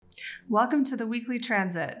Welcome to the Weekly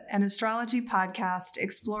Transit, an astrology podcast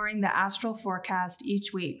exploring the astral forecast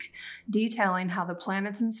each week, detailing how the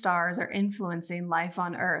planets and stars are influencing life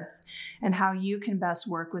on Earth and how you can best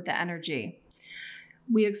work with the energy.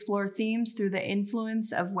 We explore themes through the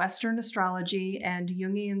influence of Western astrology and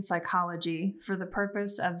Jungian psychology for the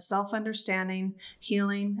purpose of self-understanding,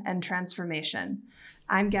 healing, and transformation.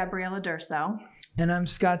 I'm Gabriella Durso. And I'm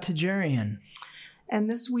Scott Tajarian. And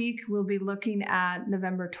this week, we'll be looking at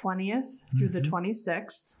November 20th through the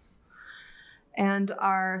 26th. And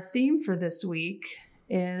our theme for this week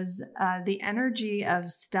is the energy of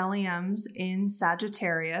stelliums in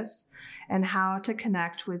Sagittarius and how to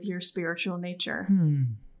connect with your spiritual nature.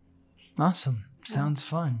 Awesome. Sounds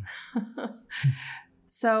fun.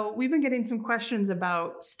 So we've been getting some questions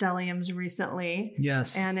about stelliums recently.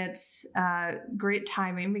 Yes. And it's great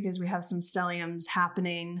timing because we have some stelliums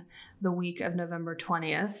happening the week of November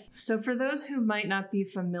 20th. So for those who might not be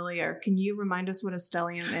familiar, can you remind us what a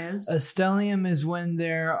stellium is? A stellium is when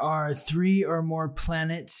there are 3 or more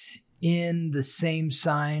planets in the same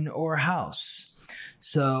sign or house.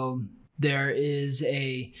 So there is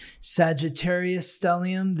a Sagittarius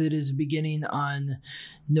stellium that is beginning on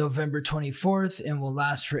November 24th and will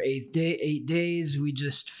last for 8 days. We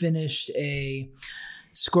just finished a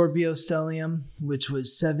Scorpio stellium, which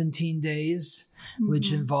was 17 days,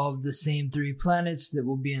 which involved the same 3 planets that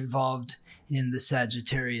will be involved in the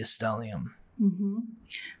Sagittarius stellium.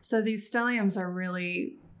 So these stelliums are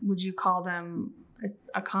really, would you call them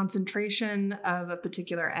a concentration of a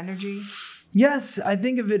particular energy? Yes, I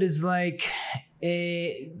think of it as like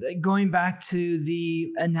going back to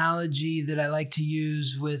the analogy that I like to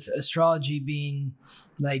use with astrology being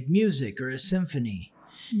like music or a symphony.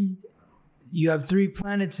 You have 3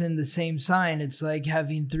 planets in the same sign. It's like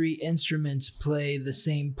having 3 instruments play the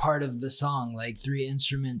same part of the song, like 3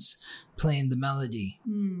 instruments playing the melody.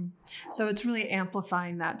 So it's really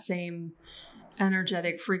amplifying that same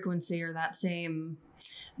energetic frequency or that same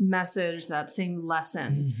message, that same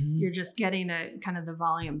lesson. You're just getting kind of the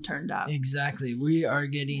volume turned up. Exactly. We were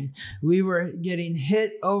getting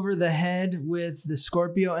hit over the head with the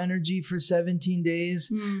Scorpio energy for 17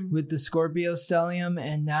 days with the Scorpio stellium,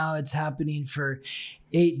 and now it's happening for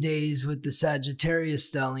 8 days with the Sagittarius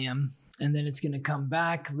stellium, and then it's going to come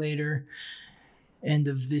back later end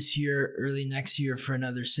of this year, early next year for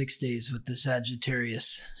another 6 days with the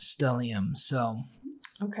Sagittarius stellium. So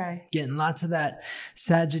okay, getting lots of that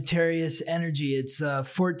Sagittarius energy. It's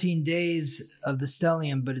 14 days of the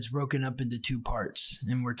stellium, but it's broken up into 2 parts.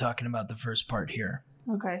 And we're talking about the first part here.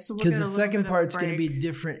 Okay, so because the second part's going to be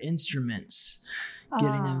different instruments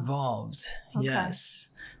getting involved. Okay.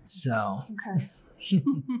 Yes. So. Okay.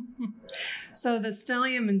 So the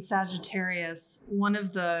stellium in Sagittarius, one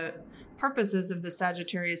of the purposes of the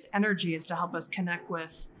Sagittarius energy is to help us connect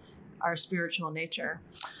with our spiritual nature.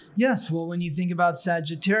 Yes. Well, when you think about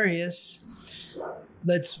Sagittarius,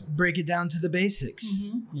 let's break it down to the basics.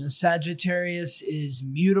 Sagittarius is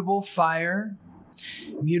mutable fire.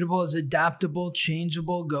 Mutable is adaptable,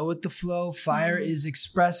 changeable, go with the flow. Fire is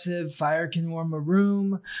expressive. Fire can warm a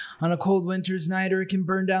room on a cold winter's night, or it can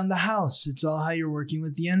burn down the house. It's all how you're working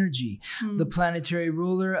with the energy. The planetary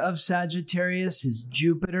ruler of Sagittarius is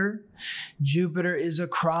Jupiter. Jupiter is a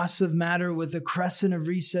cross of matter with a crescent of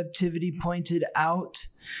receptivity pointed out,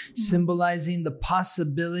 symbolizing the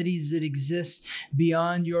possibilities that exist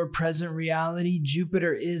beyond your present reality.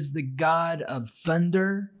 Jupiter is the god of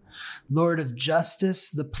thunder, Lord of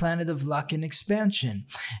justice, the planet of luck and expansion.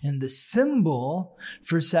 And the symbol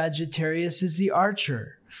for Sagittarius is the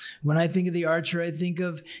archer. When I think of the archer, I think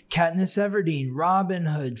of Katniss Everdeen, Robin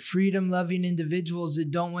Hood, freedom-loving individuals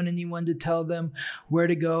that don't want anyone to tell them where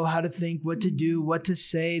to go, how to think, what to do, what to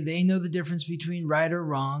say. They know the difference between right or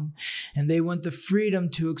wrong, and they want the freedom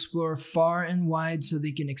to explore far and wide so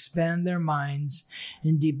they can expand their minds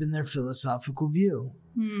and deepen their philosophical view.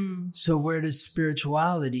 So where does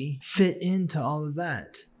spirituality fit into all of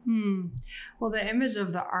that? Well, the image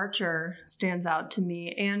of the archer stands out to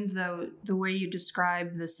me, and the way you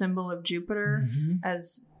describe the symbol of Jupiter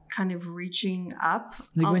as kind of reaching up.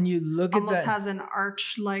 Like when you look at that, almost has an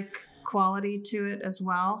arch-like quality to it as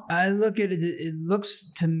well. I look at it, it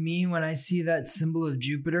looks to me, when I see that symbol of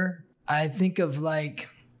Jupiter, I think of like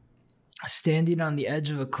standing on the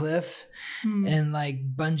edge of a cliff and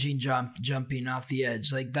like bungee jumping off the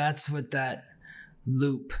edge. Like that's what that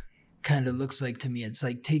loop kind of looks like to me. It's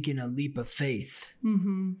like taking a leap of faith.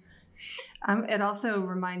 It also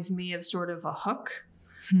reminds me of sort of a hook,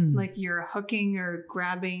 like you're hooking or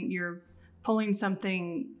grabbing, you're pulling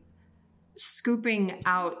something, scooping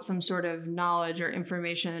out some sort of knowledge or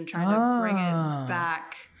information and trying to bring it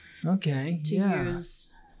back to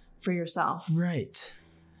use for yourself. Right.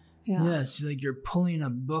 Yeah. Yes, like you're pulling a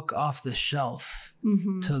book off the shelf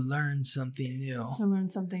to learn something new.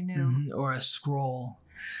 Or a scroll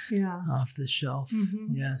off the shelf.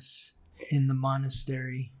 Yes, in the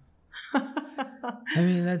monastery. I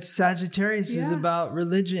mean, that's Sagittarius is about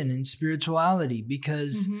religion and spirituality,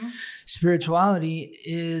 because spirituality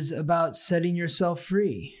is about setting yourself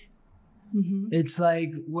free. It's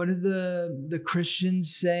like, what do the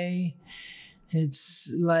Christians say?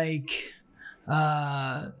 It's like,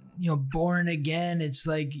 born again. It's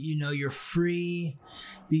like, you're free.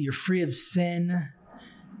 You're free of sin.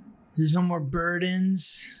 There's no more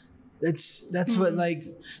burdens. That's what like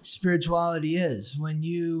spirituality is. When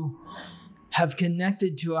you have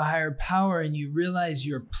connected to a higher power and you realize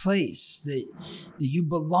your place, that you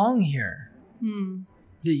belong here,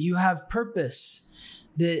 that you have purpose,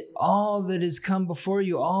 that all that has come before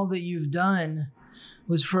you, all that you've done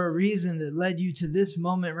was for a reason that led you to this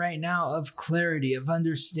moment right now of clarity, of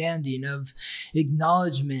understanding, of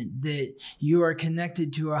acknowledgement that you are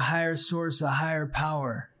connected to a higher source, a higher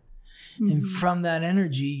power. And from that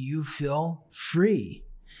energy, you feel free.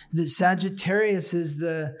 That Sagittarius is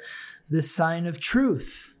the sign of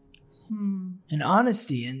truth and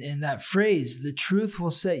honesty. And that phrase, the truth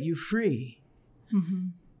will set you free.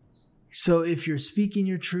 So if you're speaking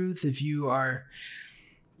your truth, if you are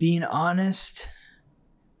being honest,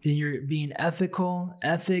 then you're being ethical.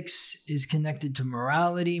 Ethics is connected to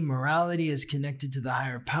morality. Morality is connected to the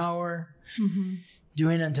higher power.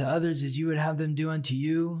 Doing unto others as you would have them do unto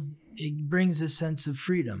you. It brings a sense of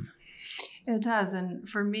freedom. It does. And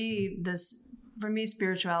for me,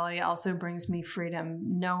 spirituality also brings me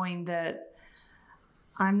freedom, knowing that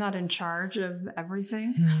I'm not in charge of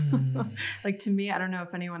everything. Like, to me, I don't know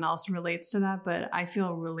if anyone else relates to that, but I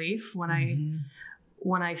feel relief when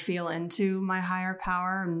I feel into my higher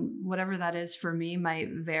power, and whatever that is for me might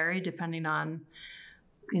vary depending on,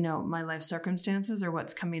 my life circumstances or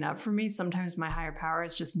what's coming up for me. Sometimes my higher power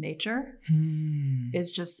is just nature,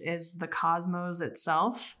 is the cosmos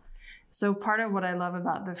itself. So part of what I love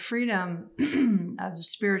about the freedom of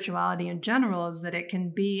spirituality in general is that it can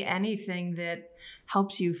be anything that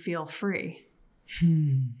helps you feel free.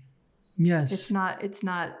 Yes. It's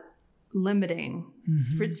not limiting.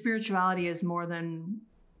 Spirituality is more than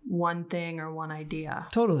one thing or one idea.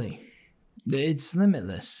 Totally. It's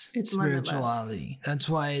limitless. It's spirituality. Limitless. That's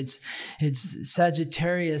why it's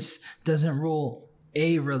Sagittarius doesn't rule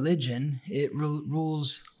a religion. It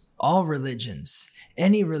rules all religions.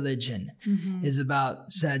 Any religion is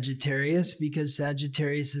about Sagittarius, because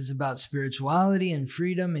Sagittarius is about spirituality and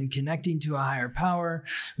freedom and connecting to a higher power.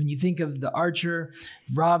 When you think of the archer,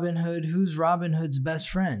 Robin Hood, who's Robin Hood's best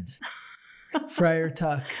friend? Friar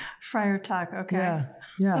Tuck. Friar Tuck, okay.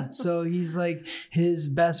 Yeah. So he's like, his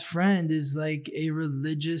best friend is like a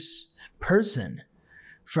religious person,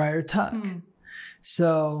 Friar Tuck.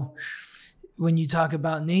 So when you talk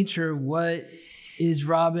about nature, what is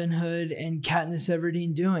Robin Hood and Katniss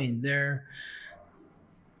Everdeen doing? They're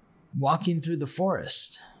walking through the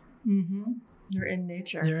forest. They're in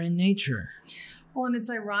nature. Well, and it's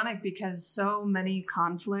ironic because so many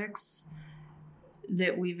conflicts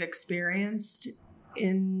that we've experienced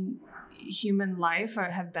in human life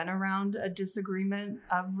have been around a disagreement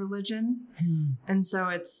of religion. And so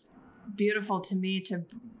it's beautiful to me to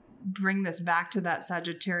bring this back to that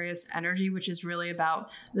Sagittarius energy, which is really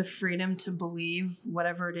about the freedom to believe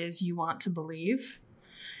whatever it is you want to believe.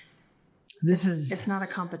 It's not a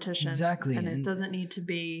competition. Exactly. And it doesn't need to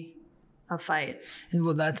be a fight. And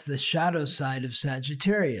well, that's the shadow side of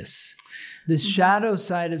Sagittarius. The shadow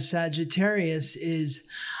side of Sagittarius is,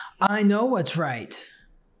 I know what's right.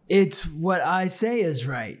 It's what I say is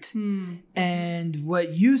right. And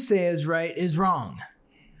what you say is right is wrong.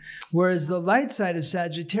 Whereas the light side of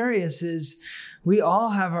Sagittarius is, we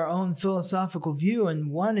all have our own philosophical view, and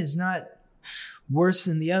one is not worse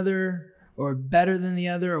than the other or better than the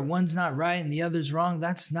other, or one's not right and the other's wrong.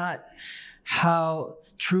 That's not how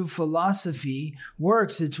true philosophy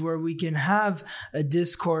works. It's where we can have a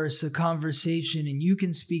discourse, a conversation, and you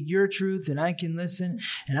can speak your truth and I can listen,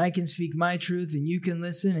 and I can speak my truth and you can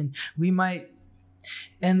listen, and we might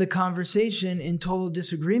end the conversation in total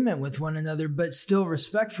disagreement with one another, but still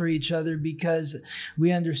respect for each other, because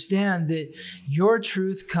we understand that your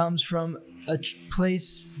truth comes from a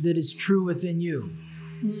place that is true within you.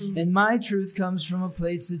 And my truth comes from a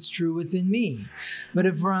place that's true within me. But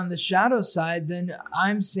if we're on the shadow side, then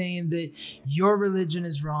I'm saying that your religion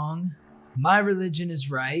is wrong, my religion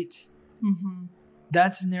is right.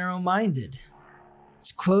 That's narrow-minded.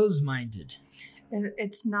 It's closed-minded.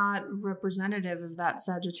 It's not representative of that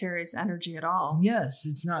Sagittarius energy at all. Yes,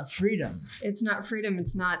 it's not freedom. It's not freedom.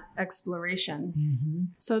 It's not exploration. Mm-hmm.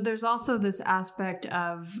 So there's also this aspect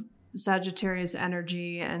of Sagittarius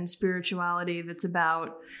energy and spirituality that's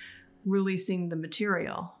about releasing the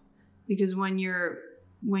material. Because when you're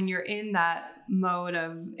in that mode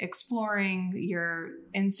of exploring, you're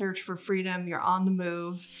in search for freedom, you're on the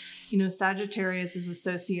move. Sagittarius is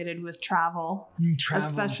associated with travel.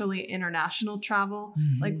 Especially international travel,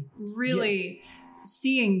 like really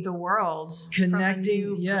seeing the world connecting,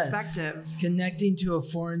 from a new perspective. Connecting to a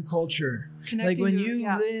foreign culture. Like when you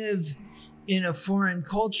live in a foreign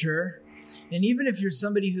culture, and even if you're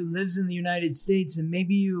somebody who lives in the United States and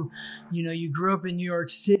maybe you grew up in New York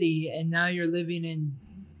City and now you're living in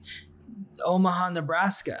Omaha,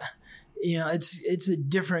 Nebraska, it's a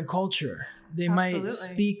different culture. They Absolutely. might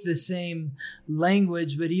speak the same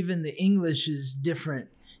language, but even the English is different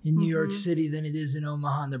in New York City than it is in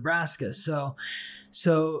Omaha, Nebraska. So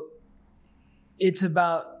it's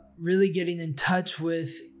about really getting in touch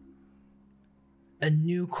with a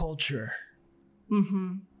new culture,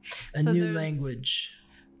 a new language.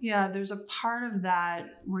 Yeah, there's a part of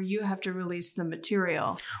that where you have to release the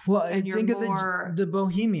material. Well, I think of the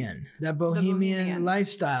bohemian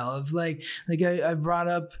lifestyle of like I brought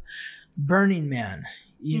up Burning Man,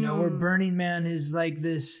 where Burning Man is like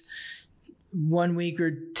this 1 week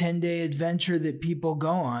or 10-day adventure that people go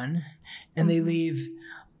on, and they leave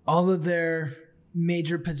all of their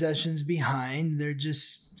major possessions behind. They're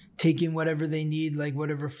just taking whatever they need, like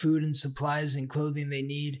whatever food and supplies and clothing they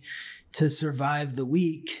need to survive the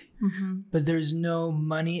week. But there's no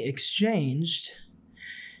money exchanged.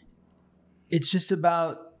 It's just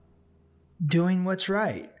about doing what's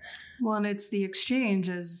right. Well, and it's the exchange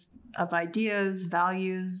of ideas,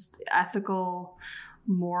 values, ethical,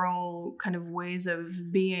 moral kind of ways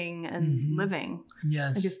of being and living.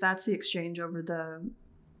 Yes. I guess that's the exchange over the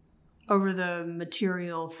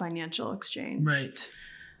material financial exchange. Right.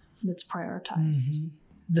 That's prioritized.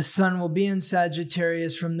 The sun will be in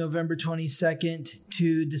Sagittarius from November 22nd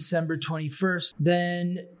to December 21st.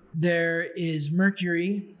 Then there is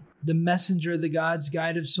Mercury, the messenger of the gods,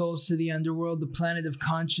 guide of souls to the underworld, the planet of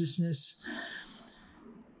consciousness,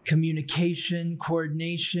 communication,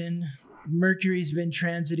 coordination. Mercury's been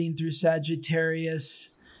transiting through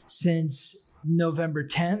Sagittarius since November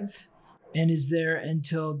 10th and is there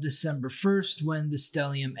until December 1st when the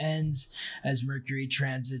stellium ends as Mercury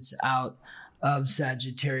transits out of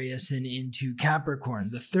Sagittarius and into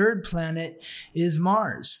Capricorn. The third planet is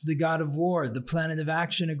Mars, the god of war, the planet of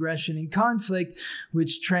action, aggression, and conflict,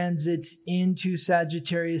 which transits into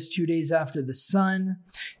Sagittarius 2 days after the sun.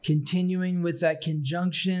 Continuing with that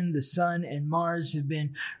conjunction, the sun and Mars have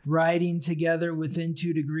been riding together within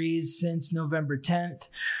 2 degrees since November 10th.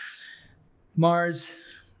 Mars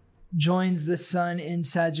joins the sun in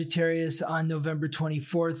Sagittarius on November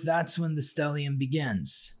 24th. That's when the stellium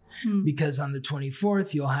begins. Because on the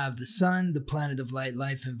 24th, you'll have the sun, the planet of light,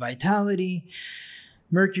 life, and vitality,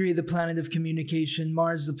 Mercury, the planet of communication,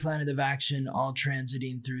 Mars, the planet of action, all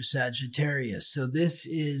transiting through Sagittarius. So the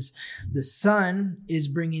sun is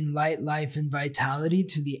bringing light, life, and vitality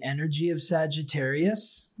to the energy of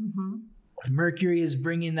Sagittarius. Mercury is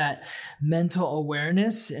bringing that mental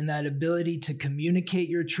awareness and that ability to communicate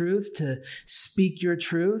your truth, to speak your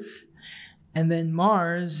truth. And then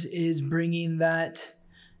Mars is bringing that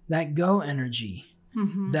go energy,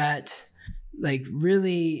 that like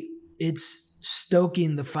really it's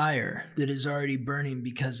stoking the fire that is already burning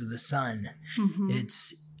because of the sun.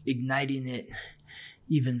 It's igniting it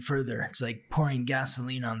even further. It's like pouring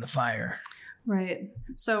gasoline on the fire. Right.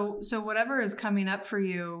 So whatever is coming up for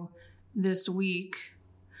you this week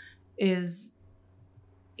is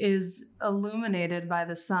illuminated by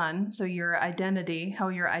the sun. So your identity, how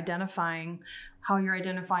you're identifying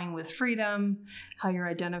with freedom, how you're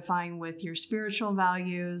identifying with your spiritual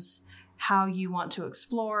values, how you want to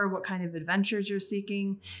explore, what kind of adventures you're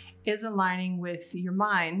seeking, is aligning with your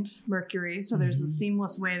mind, Mercury. So there's a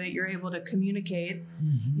seamless way that you're able to communicate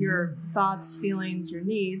your thoughts, feelings, your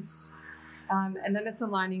needs. And then it's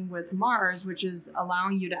aligning with Mars, which is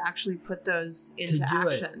allowing you to actually put those into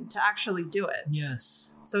action, to actually do it.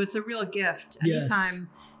 Yes. So it's a real gift.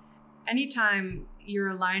 Anytime you're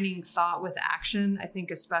aligning thought with action, I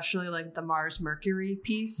think especially like the Mars Mercury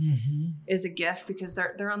piece is a gift because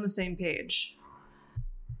they're on the same page.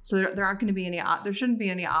 So there aren't going to be there shouldn't be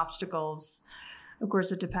any obstacles. Of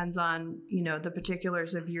course, it depends on, the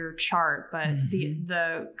particulars of your chart, but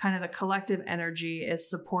the kind of the collective energy is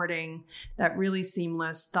supporting that really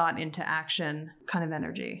seamless thought into action kind of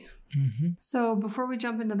energy. So before we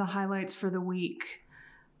jump into the highlights for the week,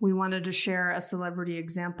 we wanted to share a celebrity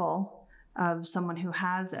example of someone who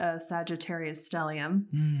has a Sagittarius stellium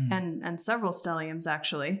and several stelliums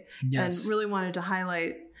actually. Yes. And really wanted to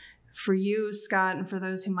highlight for you, Scott, and for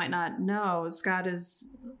those who might not know, Scott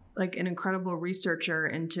is like an incredible researcher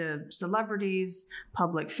into celebrities,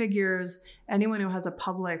 public figures, anyone who has a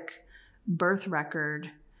public birth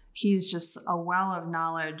record. He's just a well of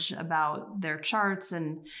knowledge about their charts.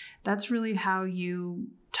 And that's really how you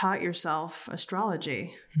taught yourself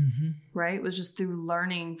astrology, right? It was just through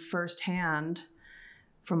learning firsthand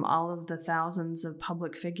from all of the thousands of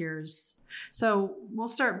public figures. So we'll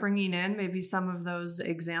start bringing in maybe some of those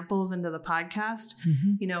examples into the podcast.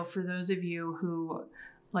 You know, for those of you who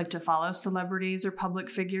like to follow celebrities or public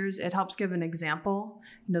figures, it helps give an example,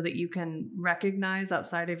 you know, that you can recognize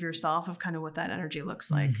outside of yourself of kind of what that energy looks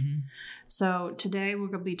like. So today we're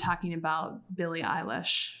going to be talking about Billie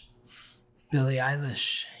Eilish. Billie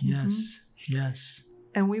Eilish. Yes. Yes.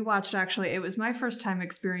 And we watched, actually, it was my first time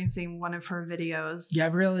experiencing one of her videos.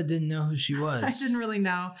 Gabriella didn't know who she was. I didn't really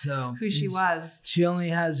know who she was. She only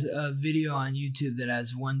has a video on YouTube that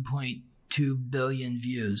has 1.2 billion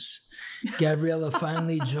views. Gabriella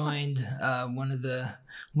finally joined one of the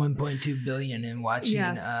 1.2 billion in watching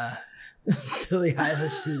Billie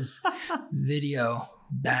Eilish's video,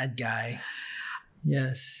 Bad Guy.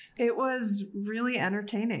 Yes. It was really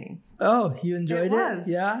entertaining. Oh, you enjoyed it? Was.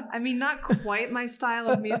 Yeah. I mean, not quite my style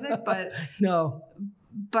of music, but no.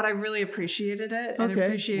 But I really appreciated it. And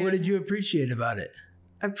what did you appreciate about it?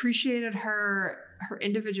 Appreciated her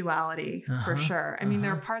individuality for sure. I mean,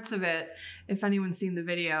 there are parts of it, if anyone's seen the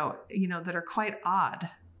video, you know, that are quite odd.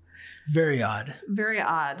 Very odd. Very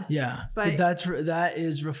odd. Yeah. But that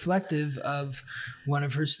is reflective of one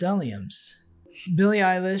of her stelliums. Billie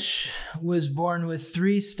Eilish was born with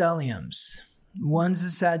 3 stelliums. One's a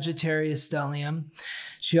Sagittarius stellium.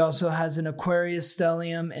 She also has an Aquarius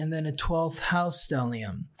stellium and then a 12th house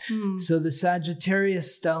stellium. So the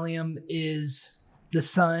Sagittarius stellium is the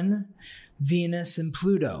Sun, Venus, and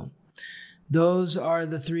Pluto. Those are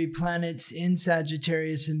the 3 planets in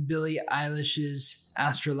Sagittarius in Billie Eilish's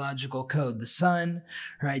astrological code. The Sun,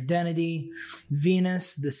 her identity;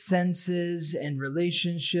 Venus, the senses and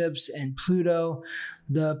relationships; and Pluto,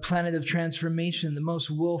 the planet of transformation, the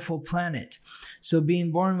most willful planet. So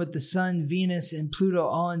being born with the Sun, Venus, and Pluto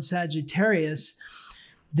all in Sagittarius,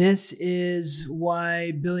 this is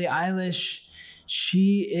why Billie Eilish,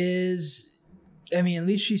 she is, I mean, at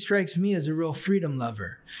least she strikes me as a real freedom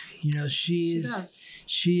lover. You know, she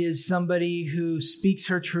is somebody who speaks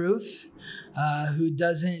her truth, who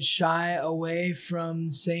doesn't shy away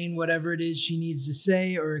from saying whatever it is she needs to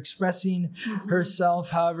say or expressing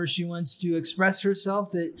herself however she wants to express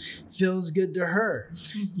herself that feels good to her.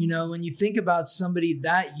 You know, when you think about somebody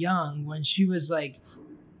that young, when she was like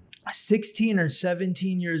 16 or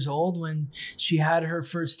 17 years old, when she had her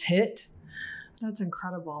first hit. That's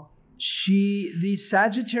incredible. These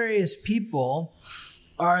Sagittarius people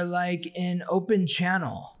are like an open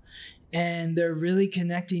channel, and they're really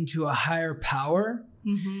connecting to a higher power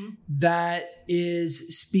that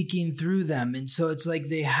is speaking through them. And so it's like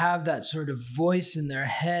they have that sort of voice in their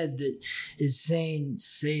head that is saying,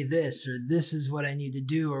 say this, or this is what I need to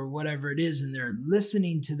do, or whatever it is. And they're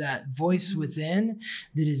listening to that voice within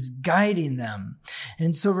that is guiding them.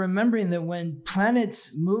 And so remembering that when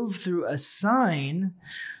planets move through a sign,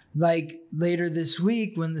 like later this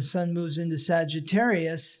week, when the sun moves into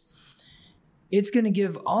Sagittarius, it's going to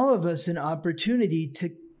give all of us an opportunity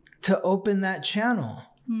to open that channel,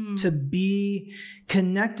 to be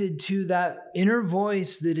connected to that inner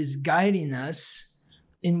voice that is guiding us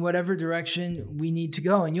in whatever direction we need to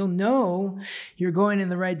go. And you'll know you're going in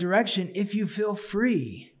the right direction if you feel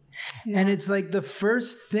free. Yes. And it's like the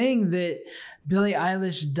first thing that Billie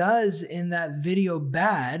Eilish does in that video,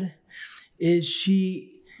 Bad, is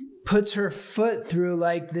she puts her foot through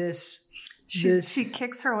like this. She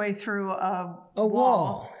kicks her way through a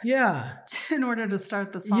wall. Yeah. In order to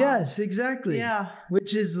start the song. Yes, exactly. Yeah.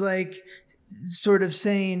 Which is like sort of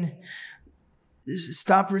saying,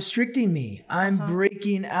 stop restricting me. I'm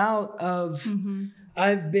breaking out of,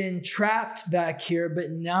 I've been trapped back here,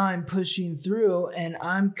 but now I'm pushing through and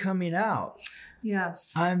I'm coming out.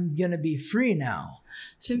 Yes. I'm going to be free now.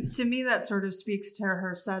 To me, that sort of speaks to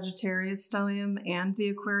her Sagittarius stellium and the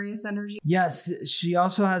Aquarius energy. Yes, she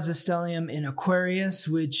also has a stellium in Aquarius,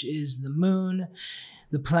 which is the moon,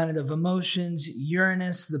 the planet of emotions;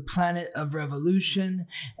 Uranus, the planet of revolution;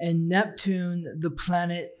 and Neptune, the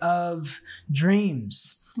planet of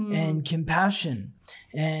dreams and compassion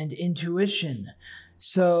and intuition.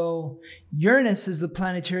 So Uranus is the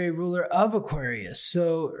planetary ruler of Aquarius.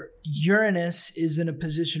 So Uranus is in a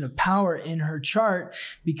position of power in her chart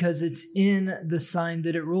because it's in the sign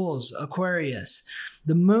that it rules, Aquarius.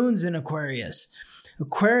 The moon's in Aquarius.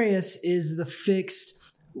 Aquarius is the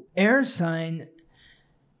fixed air sign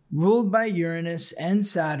ruled by Uranus and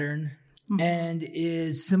Saturn, and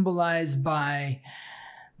is symbolized by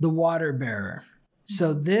the water bearer.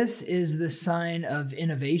 So this is the sign of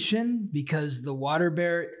innovation because the water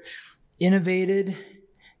bearer innovated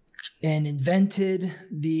and invented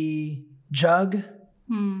the jug,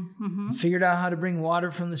 figured out how to bring water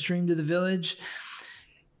from the stream to the village.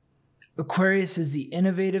 Aquarius is the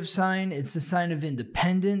innovative sign. It's the sign of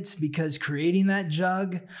independence because creating that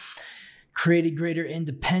jug created greater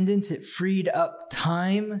independence. It freed up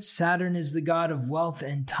time. Saturn is the god of wealth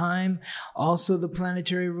and time. Also the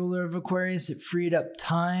planetary ruler of Aquarius. It freed up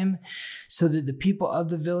time so that the people of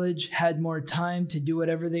the village had more time to do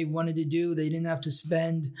whatever they wanted to do. They didn't have to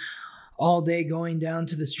spend all day going down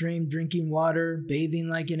to the stream, drinking water, bathing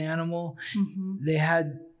like an animal. They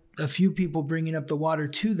had a few people bringing up the water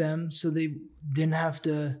to them, so they didn't have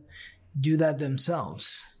to do that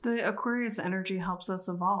themselves. The Aquarius energy helps us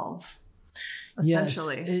evolve.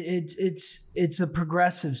 Essentially. Yes, it's a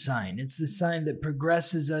progressive sign. It's the sign that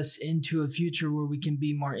progresses us into a future where we can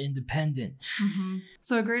be more independent.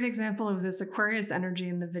 So a great example of this Aquarius energy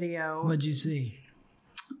in the video. What'd you see?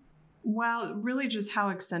 Well, really just how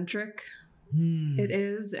eccentric it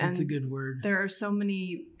is. And that's a good word. There are so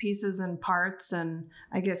many pieces and parts and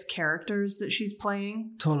I guess characters that she's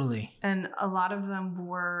playing. Totally. And a lot of them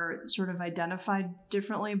were sort of identified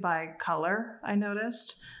differently by color, I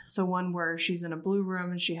noticed. So one where she's in a blue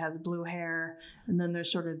room and she has blue hair. And then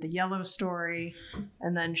there's sort of the yellow story.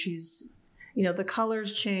 And then she's, the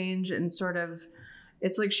colors change and sort of,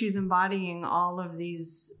 it's like she's embodying all of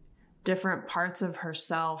these different parts of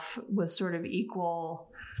herself with sort of equal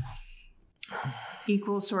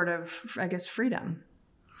sort of, I guess, freedom,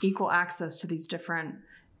 equal access to these different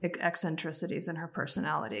eccentricities in her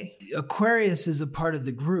personality. Aquarius is a part of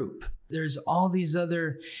the group. There's all these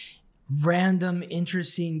other random,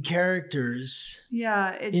 interesting characters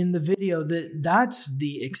in the video. That's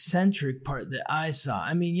the eccentric part that I saw.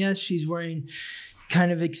 I mean, yes, she's wearing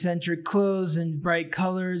kind of eccentric clothes and bright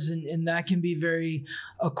colors, and that can be very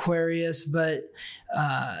Aquarius, but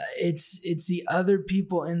it's the other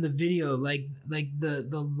people in the video, like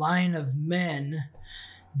the line of men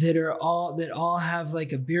that all have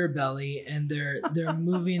like a beer belly and they're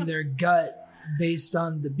moving their gut based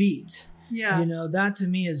on the beat. Yeah. That to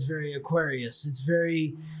me is very Aquarius. It's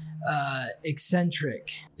very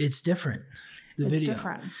eccentric. It's different. It's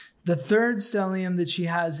different. The third stellium that she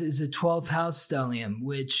has is a 12th house stellium,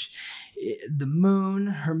 which the moon,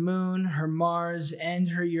 her Mars, and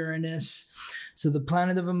her Uranus. So the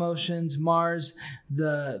planet of emotions, Mars,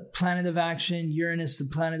 the planet of action, Uranus, the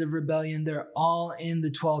planet of rebellion, they're all in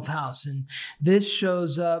the 12th house. And this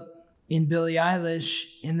shows up in Billie Eilish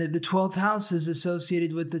in that the 12th house is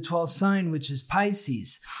associated with the 12th sign, which is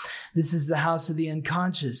Pisces. This is the house of the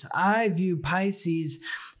unconscious. I view Pisces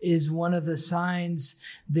is one of the signs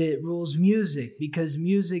that rules music because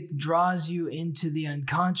music draws you into the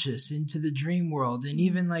unconscious, into the dream world. And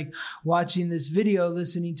even like watching this video,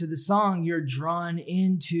 listening to the song, you're drawn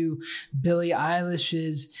into Billie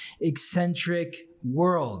Eilish's eccentric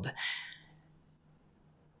world.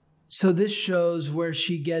 So this shows where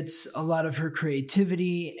she gets a lot of her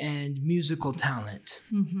creativity and musical talent.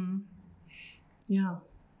 Yeah.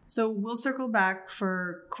 So we'll circle back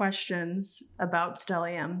for questions about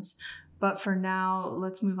stelliums, but for now,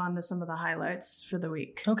 let's move on to some of the highlights for the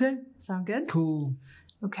week. Okay. Sound good? Cool.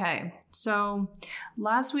 Okay. So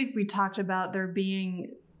last week we talked about there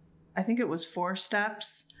being, I think it was 4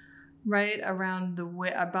 steps, right, around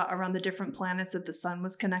the different planets that the sun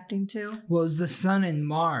was connecting to. Well, it's the sun and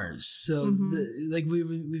Mars. So like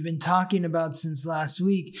we've been talking about since last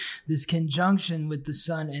week, this conjunction with the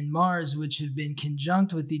sun and Mars, which have been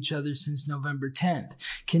conjunct with each other since November 10th.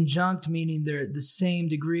 Conjunct meaning they're at the same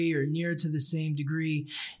degree or near to the same degree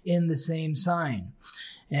in the same sign.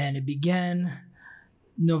 And it began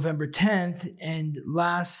November 10th and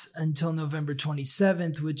lasts until November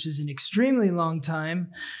 27th, which is an extremely long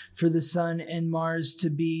time for the sun and Mars to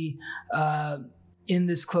be in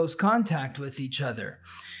this close contact with each other.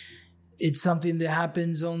 It's something that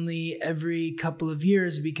happens only every couple of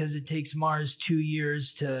years because it takes Mars 2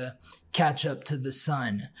 years to catch up to the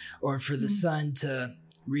sun, or for the sun to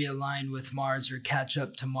realign with Mars or catch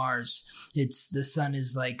up to Mars. The sun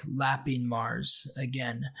is like lapping Mars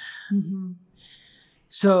again.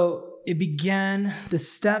 So it began, the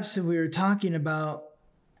steps that we were talking about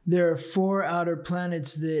there are 4 outer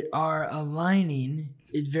planets that are aligning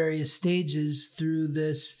at various stages through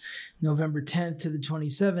this November 10th to the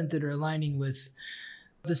 27th that are aligning with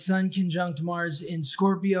the Sun conjunct Mars in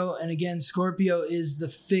Scorpio. And again, Scorpio is the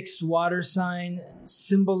fixed water sign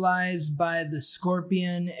symbolized by the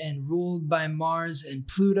scorpion and ruled by Mars and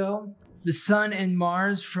Pluto. The Sun and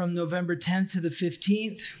Mars from November 10th to the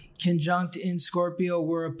 15th, conjunct in Scorpio,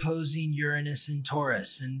 were opposing Uranus and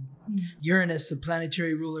Taurus. And Uranus, the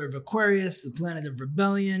planetary ruler of Aquarius, the planet of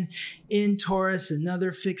rebellion. In Taurus,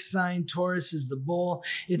 another fixed sign. Taurus is the bull.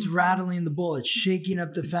 It's rattling the bull. It's shaking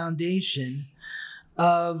up the foundation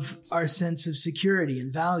of our sense of security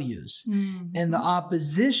and values. And the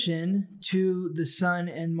opposition to the Sun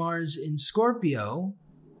and Mars in Scorpio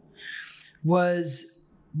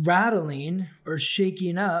was rattling or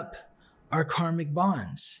shaking up our karmic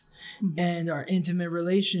bonds and our intimate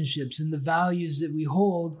relationships and the values that we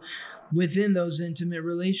hold within those intimate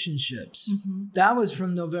relationships. That was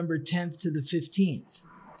from November 10th to the 15th.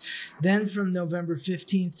 Then from November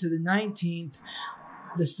 15th to the 19th,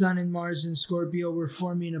 the Sun and Mars in Scorpio were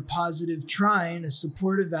forming a positive trine, a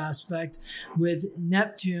supportive aspect, with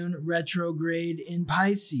Neptune retrograde in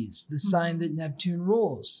Pisces, the sign that Neptune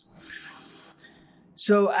rules.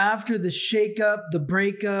 So after the shakeup, the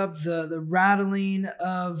breakup, the rattling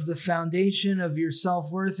of the foundation of your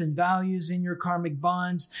self-worth and values in your karmic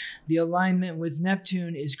bonds, the alignment with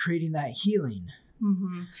Neptune is creating that healing.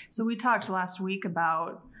 So we talked last week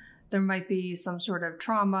about there might be some sort of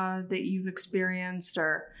trauma that you've experienced,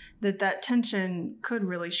 or that tension could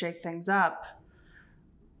really shake things up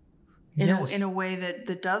in a way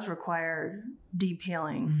that does require deep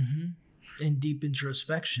healing. And deep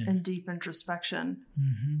introspection.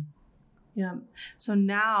 Yeah. So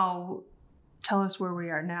now, tell us where we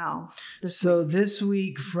are now. This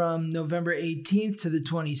week from November 18th to the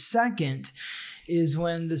 22nd is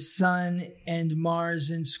when the Sun and Mars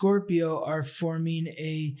in Scorpio are forming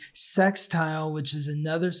a sextile, which is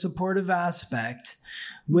another supportive aspect,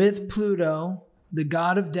 with Pluto, the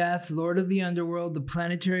god of death, lord of the underworld, the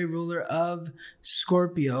planetary ruler of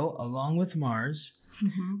Scorpio, along with Mars.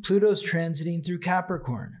 Pluto's transiting through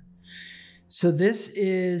Capricorn. So this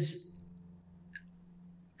is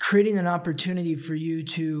creating an opportunity for you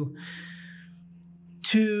to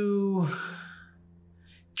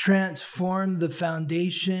transform the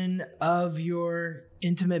foundation of your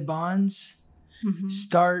intimate bonds,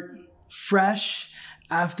 start fresh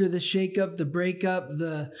after the shakeup, the breakup,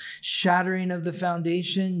 the shattering of the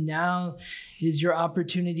foundation. Now is your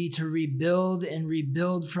opportunity to rebuild, and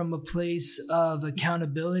rebuild from a place of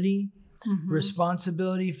accountability,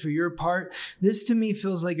 responsibility for your part. This to me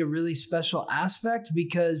feels like a really special aspect,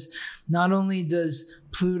 because not only does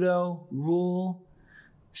Pluto rule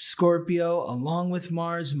Scorpio along with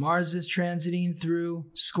Mars, Mars is transiting through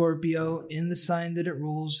Scorpio in the sign that it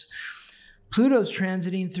rules. Pluto's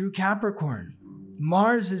transiting through Capricorn.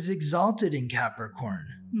 Mars is exalted in Capricorn.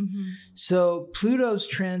 So Pluto's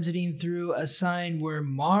transiting through a sign where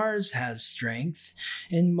Mars has strength,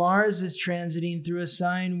 and Mars is transiting through a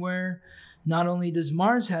sign where not only does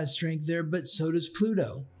Mars have strength there, but so does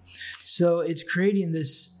Pluto. So it's creating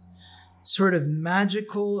this sort of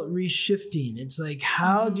magical reshifting. It's like,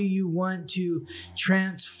 how do you want to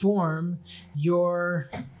transform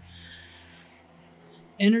your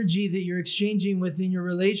energy that you're exchanging within your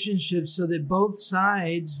relationship, so that both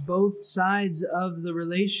sides of the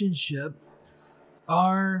relationship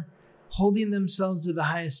are holding themselves to the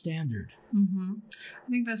highest standard? I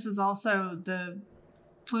think this is also the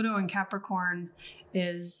Pluto and Capricorn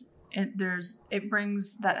that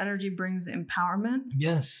energy brings empowerment.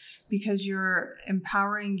 Yes. Because you're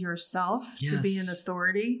empowering yourself to be an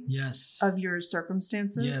authority of your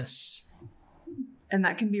circumstances. Yes. And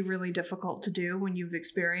that can be really difficult to do when you've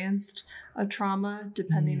experienced a trauma,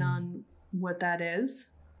 depending on what that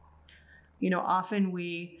is. Often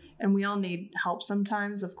we all need help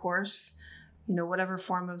sometimes, of course. Whatever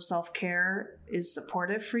form of self-care is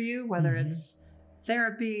supportive for you, whether it's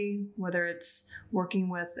therapy, whether it's working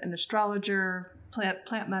with an astrologer,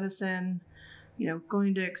 plant medicine,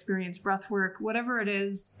 going to experience breath work, whatever it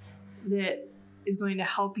is that is going to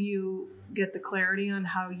help you get the clarity on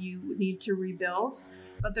how you need to rebuild.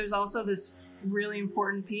 But there's also this really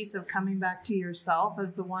important piece of coming back to yourself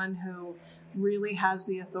as the one who really has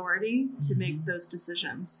the authority to make those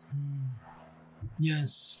decisions.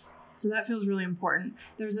 Yes. So that feels really important.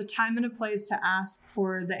 There's a time and a place to ask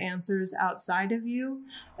for the answers outside of you,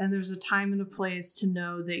 and there's a time and a place to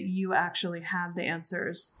know that you actually have the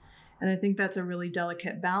answers. And I think that's a really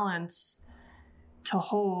delicate balance to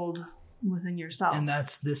hold within yourself. And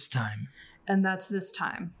that's this time.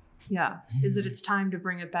 Yeah. Mm-hmm. Is that it's time to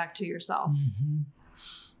bring it back to yourself. Mm-hmm.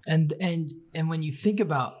 And when you think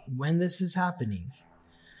about when this is happening,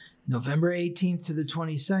 November 18th to the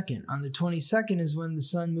 22nd. On the 22nd is when the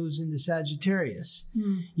sun moves into Sagittarius.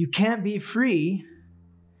 You can't be free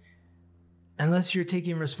unless you're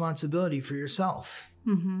taking responsibility for yourself.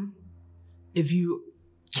 Mm-hmm. If you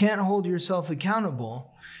can't hold yourself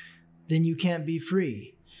accountable, then you can't be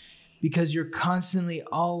free, because you're constantly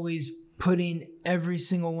always putting every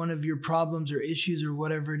single one of your problems or issues or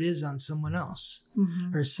whatever it is on someone else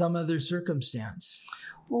or some other circumstance.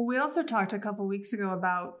 Well, we also talked a couple weeks ago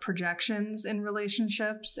about projections in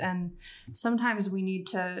relationships, and sometimes we need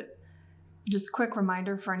to just quick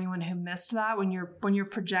reminder for anyone who missed that. When you're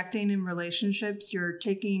projecting in relationships, you're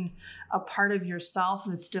taking a part of yourself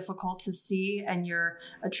that's difficult to see, and you're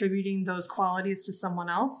attributing those qualities to someone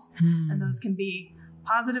else. And those can be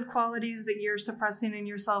positive qualities that you're suppressing in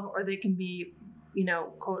yourself, or they can be,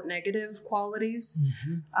 quote, negative qualities.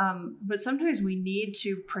 But sometimes we need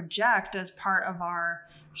to project as part of our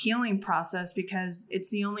healing process, because it's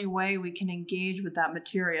the only way we can engage with that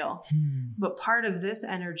material. But part of this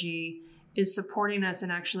energy is supporting us in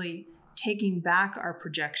actually taking back our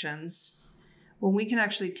projections. When we can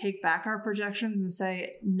actually take back our projections and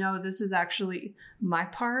say, no, this is actually my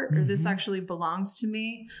part, or this actually belongs to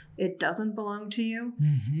me, it doesn't belong to you.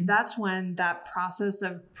 That's when that process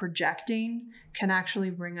of projecting can actually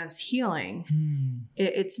bring us healing.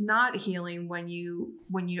 It's not healing when you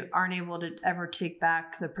aren't able to ever take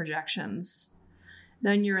back the projections.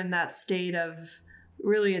 Then you're in that state of,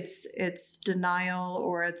 really it's denial,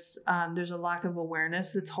 or it's there's a lack of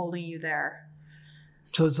awareness that's holding you there.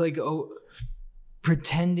 So it's like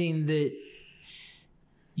pretending that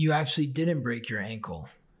you actually didn't break your ankle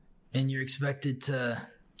and you're expected to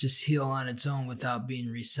just heal on its own without being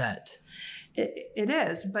reset. It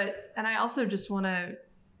is, and I also just want to,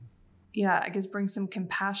 I guess, bring some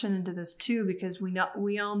compassion into this too, because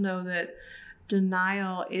we all know that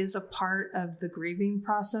denial is a part of the grieving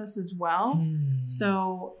process as well.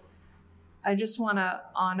 So I just want to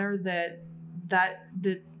honor that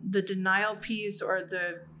the denial piece, or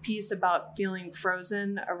the piece about feeling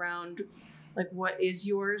frozen around like what is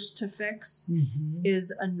yours to fix,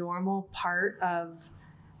 is a normal part of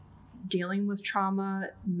dealing with trauma,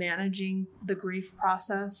 managing the grief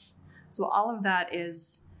process. So all of that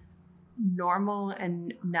is normal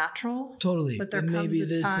and natural. Totally. But there and comes maybe a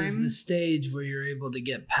this time is the stage where you're able to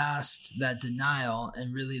get past that denial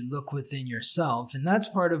and really look within yourself. And that's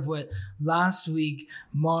part of what last week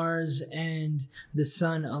Mars and the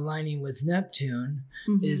sun aligning with Neptune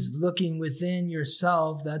is looking within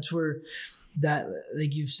yourself. That's where that,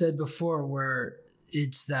 like you've said before, where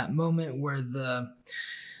it's that moment where the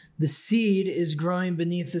seed is growing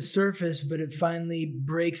beneath the surface, but it finally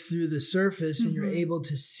breaks through the surface, and you're able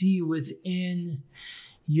to see within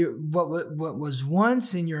your what was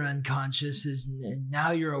once in your unconscious is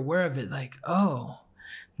now you're aware of it. Like, oh,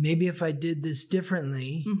 maybe if I did this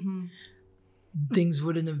differently, things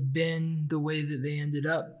wouldn't have been the way that they ended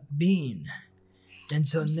up being. And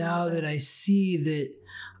so now that I see that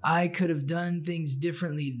I could have done things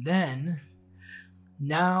differently then,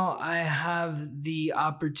 now I have the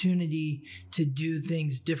opportunity to do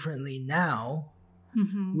things differently now,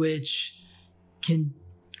 which can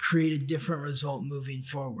create a different result moving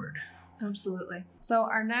forward. Absolutely. So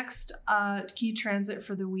our next key transit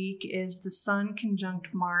for the week is the Sun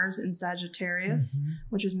conjunct Mars in Sagittarius,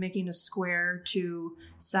 which is making a square to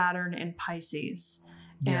Saturn in Pisces.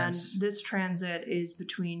 Yes. And this transit is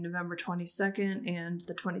between November 22nd and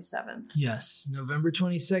the 27th. Yes. November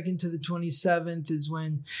 22nd to the 27th is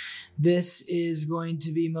when this is going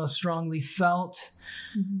to be most strongly felt.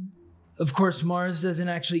 Of course, Mars doesn't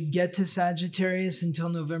actually get to Sagittarius until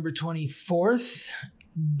November 24th.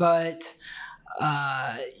 But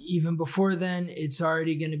even before then, it's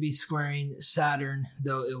already going to be squaring Saturn,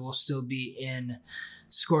 though it will still be in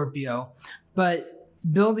Scorpio. But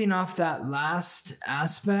building off that last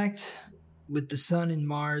aspect with the sun and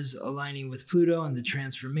Mars aligning with Pluto and the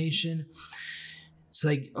transformation, it's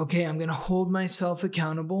like, okay, I'm going to hold myself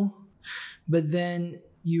accountable, but then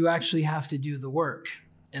you actually have to do the work.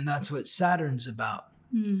 And that's what Saturn's about.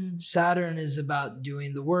 Saturn is about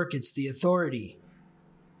doing the work. It's the authority.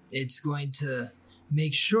 It's going to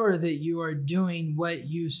make sure that you are doing what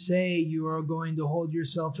you say you are going to hold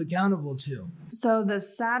yourself accountable to. So the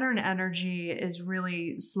Saturn energy is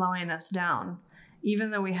really slowing us down.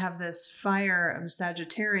 Even though we have this fire of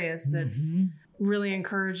Sagittarius that's really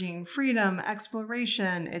encouraging freedom,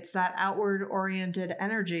 exploration. It's that outward oriented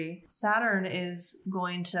energy. Saturn is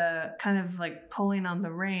going to kind of like pulling on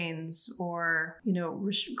the reins or,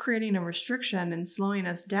 creating a restriction and slowing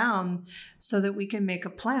us down so that we can make a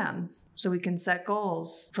plan. So we can set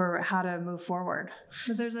goals for how to move forward.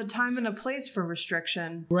 But there's a time and a place for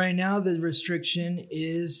restriction. Right now, the restriction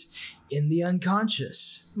is in the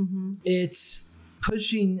unconscious. Mm-hmm. It's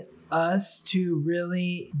pushing us to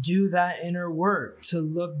really do that inner work, to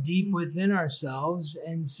look deep within ourselves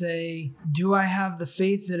and say, do I have the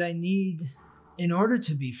faith that I need in order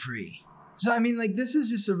to be free? So, this is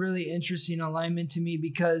just a really interesting alignment to me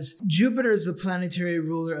because Jupiter is the planetary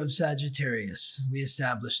ruler of Sagittarius. We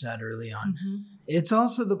established that early on. Mm-hmm. It's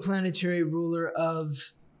also the planetary ruler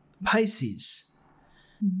of Pisces.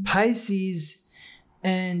 Mm-hmm. Pisces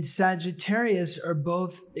and Sagittarius are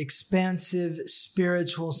both expansive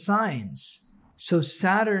spiritual signs. So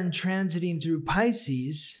Saturn transiting through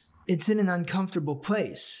Pisces, it's in an uncomfortable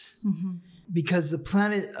place. Mm-hmm. Because the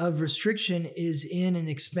planet of restriction is in an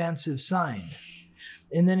expansive sign.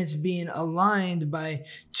 And then it's being aligned by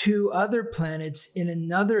two other planets in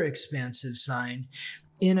another expansive sign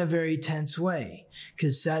in a very tense way.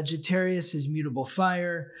 Because Sagittarius is mutable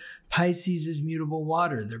fire, Pisces is mutable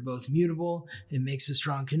water. They're both mutable. It makes a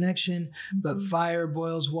strong connection. Mm-hmm. But fire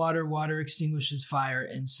boils water, water extinguishes fire.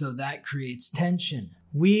 And so that creates tension.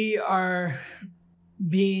 We are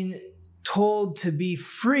being told to be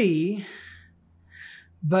free.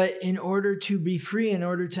 But in order to be free, in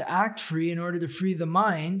order to act free, in order to free the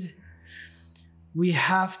mind, we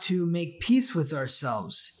have to make peace with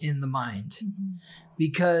ourselves in the mind. Mm-hmm.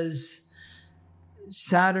 Because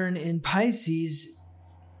Saturn in Pisces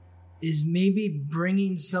is maybe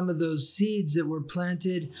bringing some of those seeds that were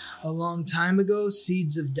planted a long time ago,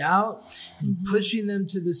 seeds of doubt, and mm-hmm. pushing them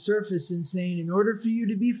to the surface and saying, in order for you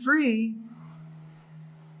to be free,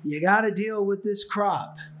 you got to deal with this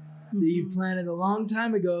crop that you planted a long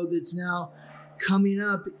time ago that's now coming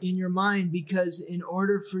up in your mind, because in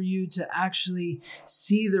order for you to actually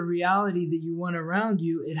see the reality that you want around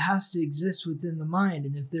you, it has to exist within the mind.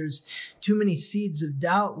 And if there's too many seeds of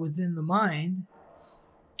doubt within the mind,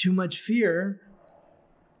 too much fear,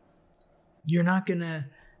 you're not going to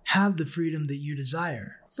have the freedom that you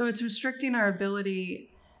desire. So it's restricting our ability,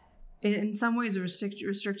 in some ways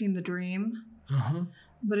restricting the dream,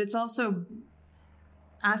 but it's also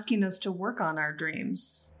asking us to work on our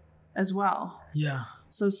dreams as well. Yeah.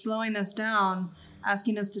 So slowing us down,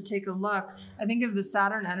 asking us to take a look. I think of the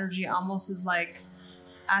Saturn energy almost as like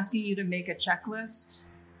asking you to make a checklist,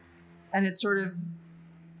 and it sort of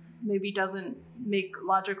maybe doesn't make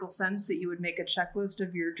logical sense that you would make a checklist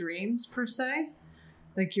of your dreams per se.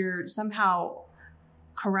 Like you're somehow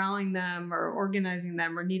corralling them or organizing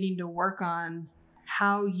them or needing to work on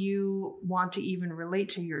how you want to even relate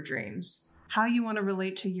to your dreams. How you want to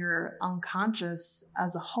relate to your unconscious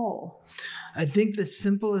as a whole. I think the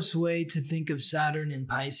simplest way to think of Saturn in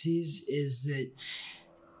Pisces is that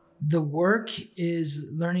the work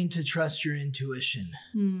is learning to trust your intuition.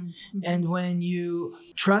 Mm-hmm. And when you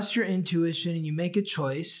trust your intuition and you make a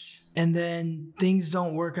choice, and then things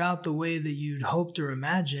don't work out the way that you'd hoped or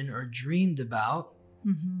imagined or dreamed about,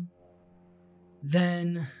 mm-hmm.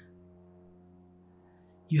 then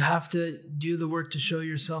you have to do the work to show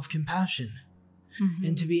yourself compassion, mm-hmm.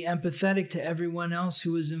 and to be empathetic to everyone else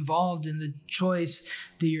who was involved in the choice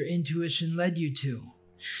that your intuition led you to.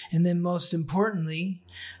 And then most importantly,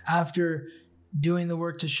 after doing the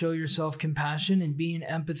work to show yourself compassion and being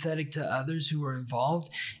empathetic to others who are involved,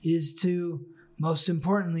 is to, most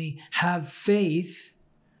importantly, have faith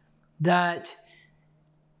that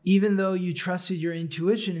even though you trusted your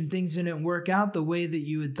intuition and things didn't work out the way that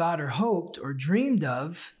you had thought or hoped or dreamed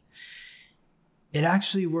of, it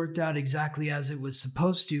actually worked out exactly as it was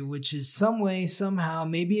supposed to, which is some way, somehow,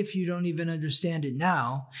 maybe if you don't even understand it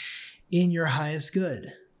now, in your highest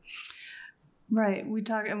good. Right. We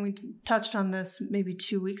touched on this maybe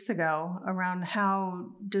 2 weeks ago around how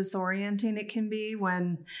disorienting it can be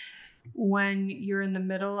when you're in the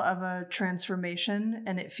middle of a transformation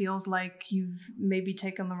and it feels like you've maybe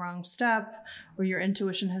taken the wrong step, or your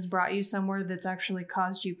intuition has brought you somewhere that's actually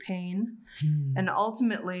caused you pain. And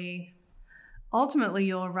ultimately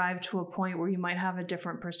you'll arrive to a point where you might have a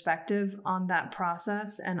different perspective on that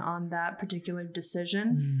process and on that particular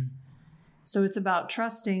decision. So it's about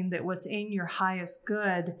trusting that what's in your highest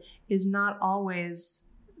good is not always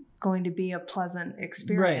going to be a pleasant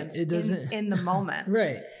experience. Right. It doesn't in the moment.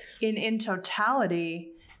 Right. In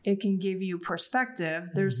totality, it can give you perspective.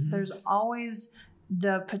 There's always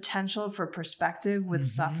the potential for perspective with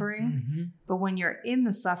suffering, but when you're in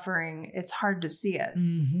the suffering, it's hard to see it.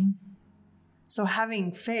 So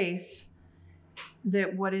having faith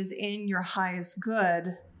that what is in your highest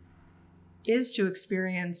good is to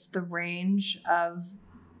experience the range of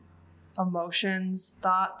emotions,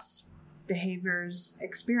 thoughts, behaviors,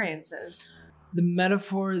 experiences. The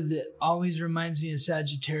metaphor that always reminds me of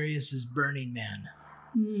Sagittarius is Burning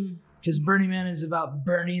Man. Because Burning Man is about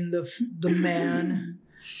burning the man.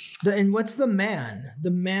 And what's the man?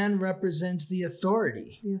 The man represents the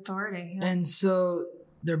authority. The authority, yeah. And so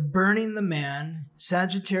they're burning the man.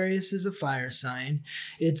 Sagittarius is a fire sign.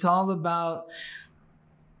 It's all about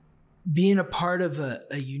being a part of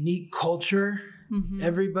a unique culture.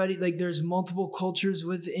 Everybody, like there's multiple cultures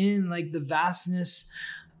within like the vastness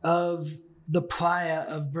of the playa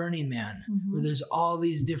of Burning Man, where there's all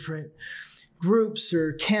these different groups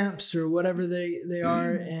or camps or whatever they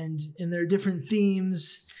are, and there are different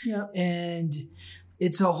themes. Yep. And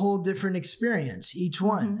it's a whole different experience, each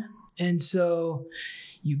one. And so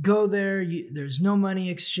you go there, there's no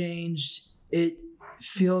money exchanged. It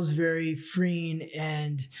feels very freeing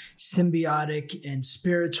and symbiotic and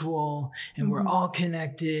spiritual, and we're all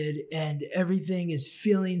connected, and everything is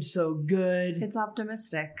feeling so good. It's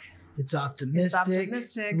optimistic. It's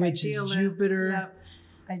optimistic, which is Jupiter.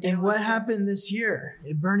 Yep. And what happened this year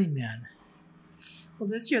at Burning Man? Well,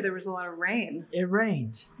 this year there was a lot of rain. It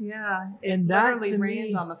rained. Yeah. It And that literally to rained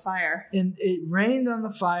me, on the fire. And it rained on the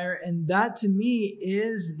fire. And that to me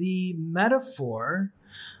is the metaphor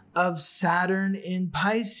of Saturn in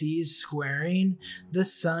Pisces squaring the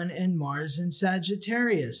Sun and Mars in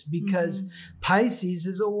Sagittarius, because Pisces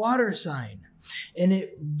is a water sign. And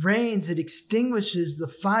it rains, it extinguishes the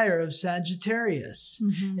fire of Sagittarius.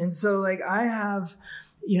 And so like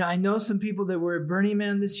I know some people that were at Burning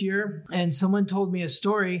Man this year, and someone told me a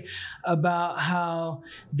story about how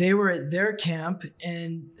they were at their camp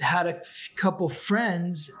and had a couple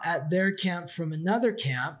friends at their camp from another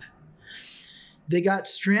camp. They got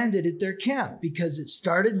stranded at their camp because it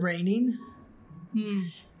started raining.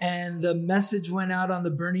 And the message went out on the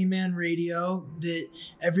Burning Man radio that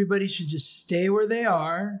everybody should just stay where they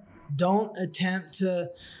are. Don't attempt to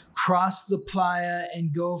cross the playa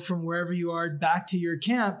and go from wherever you are back to your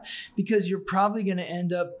camp, because you're probably going to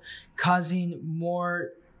end up causing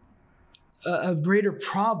a greater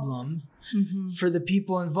problem for the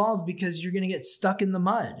people involved, because you're going to get stuck in the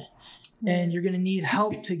mud. And you're going to need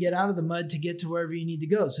help to get out of the mud to get to wherever you need to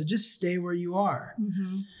go. So just stay where you are.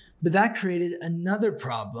 But that created another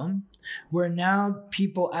problem, where now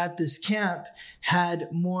people at this camp had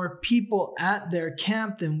more people at their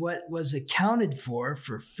camp than what was accounted for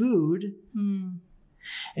food.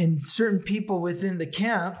 And certain people within the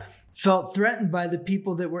camp felt threatened by the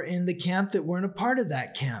people that were in the camp that weren't a part of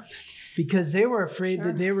that camp, because they were afraid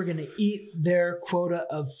that they were going to eat their quota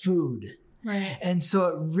of food. Right. And so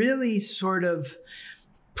it really sort of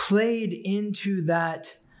played into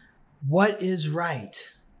that, what is right?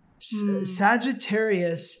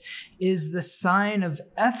 Sagittarius is the sign of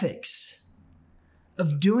ethics,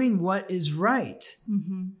 of doing what is right.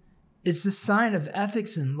 It's the sign of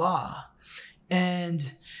ethics and law,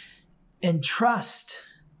 and trust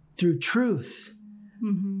through truth.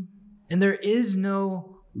 And there is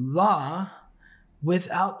no law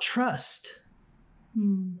without trust.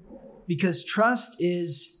 Because trust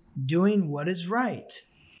is doing what is right.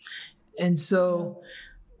 And so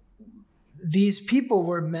these people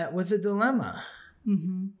were met with a dilemma.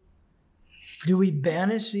 Do we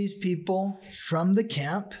banish these people from the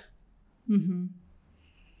camp?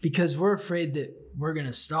 Because we're afraid that we're going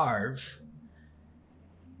to starve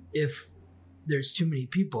if there's too many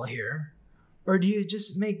people here. Or do you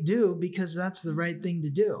just make do because that's the right thing to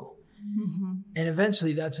do? And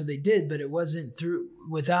eventually that's what they did, but it wasn't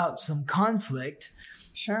without some conflict.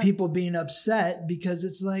 People being upset, because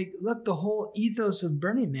it's like, look, the whole ethos of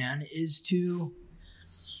Burning Man is to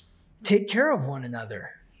take care of one another.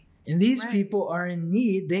 And these people are in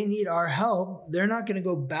need. They need our help. They're not going to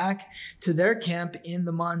go back to their camp in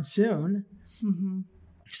the monsoon.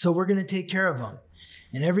 So we're going to take care of them.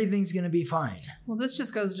 And everything's going to be fine. Well, this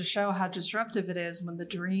just goes to show how disruptive it is when the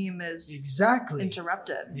dream is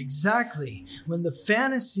interrupted. Exactly. When the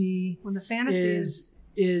fantasy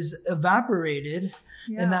is evaporated,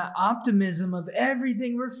 and that optimism of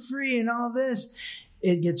everything, we're free and all this,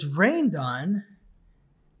 it gets rained on,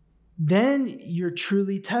 then you're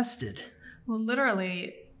truly tested. Well,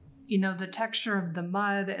 literally, the texture of the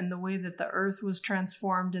mud and the way that the earth was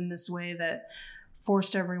transformed in this way that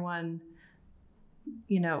forced everyone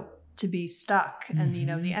to be stuck. And,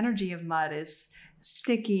 the energy of mud is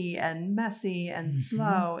sticky and messy and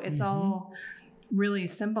slow. It's all really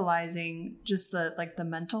symbolizing just the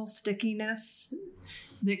mental stickiness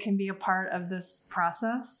that can be a part of this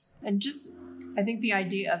process. And just, I think the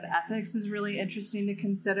idea of ethics is really interesting to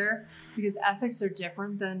consider, because ethics are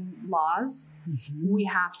different than laws. We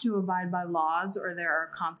have to abide by laws or there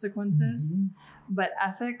are consequences, but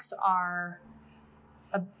ethics are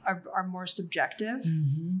more subjective.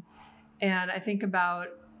 And I think about,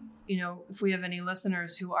 if we have any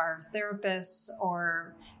listeners who are therapists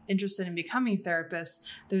or interested in becoming therapists,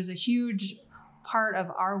 there's a huge part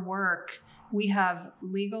of our work. We have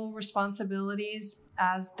legal responsibilities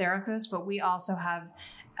as therapists, but we also have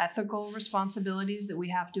ethical responsibilities that we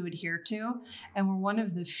have to adhere to. And we're one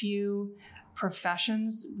of the few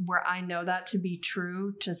professions where I know that to be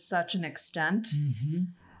true to such an extent.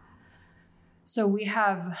 So we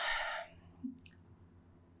have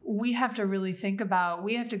to really think about,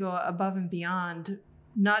 we have to go above and beyond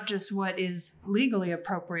not just what is legally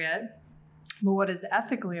appropriate, but what is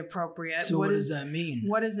ethically appropriate. So what does that mean?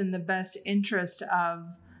 What is in the best interest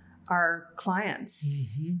of our clients?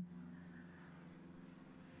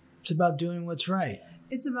 It's about doing what's right.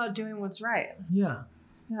 It's about doing what's right. Yeah.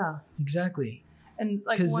 Yeah. Exactly. And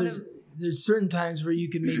like there's certain times where you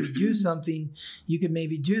could maybe do something. You could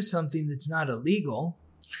maybe do something that's not illegal.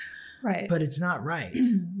 Right. But it's not right.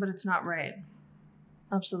 But it's not right.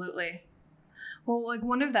 Absolutely. Well, like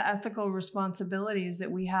one of the ethical responsibilities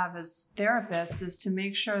that we have as therapists is to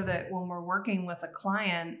make sure that when we're working with a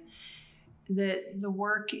client, that the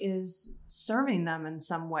work is serving them in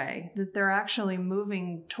some way, that they're actually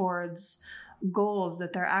moving towards goals,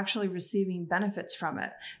 that they're actually receiving benefits from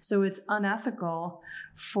it. So it's unethical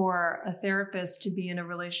for a therapist to be in a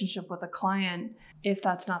relationship with a client if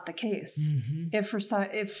that's not the case. If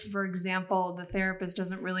for example, the therapist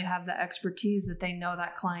doesn't really have the expertise that they know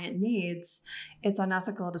that client needs, it's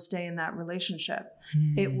unethical to stay in that relationship.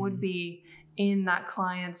 It would be in that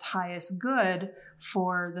client's highest good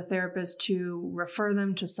for the therapist to refer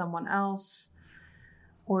them to someone else,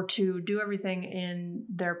 or to do everything in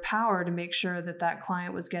their power to make sure that that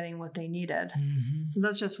client was getting what they needed. So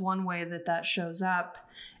that's just one way that shows up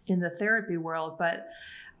in the therapy world. But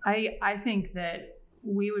I think that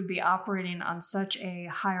we would be operating on such a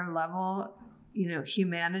higher level,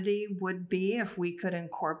 humanity would be, if we could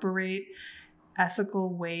incorporate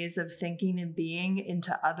ethical ways of thinking and being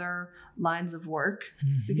into other lines of work,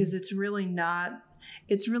 because it's really not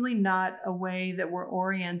a way that we're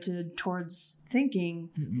oriented towards thinking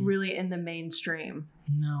really in the mainstream.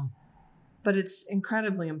 No. But it's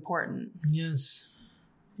incredibly important. Yes.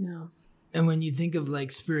 Yeah. And when you think of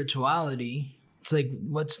like spirituality, it's like,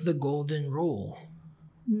 what's the golden rule?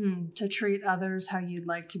 To treat others how you'd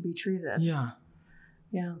like to be treated. Yeah.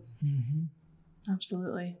 Yeah.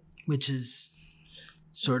 Absolutely. Which is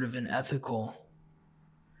sort of an ethical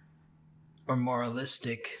or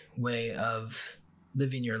moralistic way of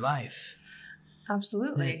living your life.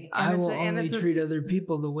 Absolutely. I will only treat other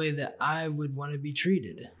people the way that I would want to be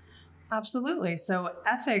treated. Absolutely. So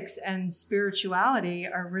ethics and spirituality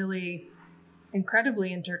are really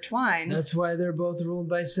incredibly intertwined. That's why they're both ruled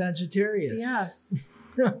by Sagittarius. Yes.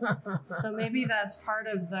 So maybe that's part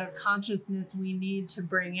of the consciousness we need to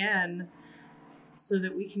bring in so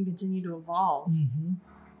that we can continue to evolve.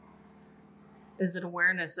 Is an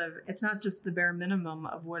awareness of, it's not just the bare minimum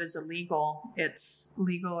of what is illegal, it's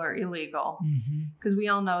legal or illegal. Because we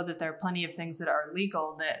all know that there are plenty of things that are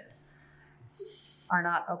legal that are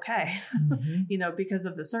not okay, because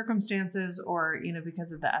of the circumstances or,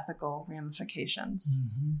 because of the ethical ramifications.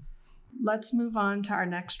 Let's move on to our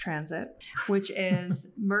next transit, which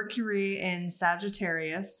is Mercury in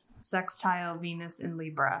Sagittarius, sextile Venus in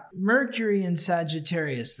Libra. Mercury in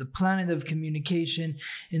Sagittarius, the planet of communication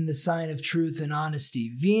in the sign of truth and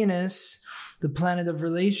honesty. Venus, the planet of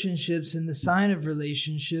relationships in the sign of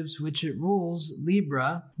relationships, which it rules,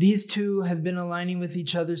 Libra. These two have been aligning with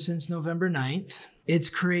each other since November 9th. It's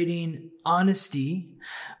creating honesty,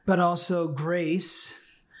 but also grace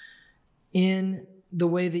in the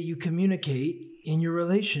way that you communicate in your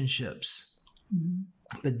relationships.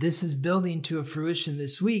 But this is building to a fruition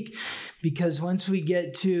this week, because once we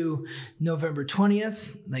get to November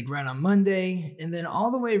 20th, like right on Monday, and then all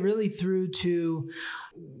the way really through to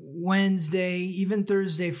Wednesday, even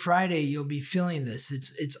Thursday, Friday, you'll be feeling this.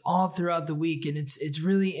 It's all throughout the week. And it's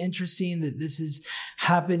really interesting that this is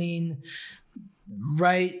happening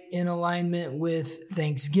right in alignment with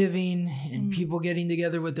Thanksgiving and people getting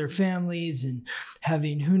together with their families and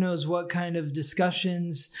having who knows what kind of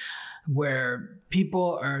discussions where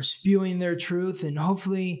people are spewing their truth. And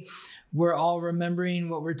hopefully we're all remembering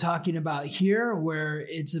what we're talking about here, where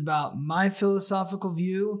it's about my philosophical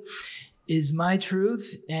view is my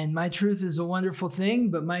truth, and my truth is a wonderful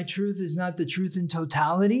thing, but my truth is not the truth in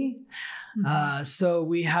totality. So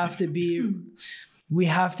we have to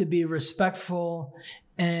be respectful,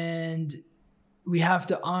 and we have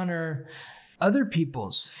to honor other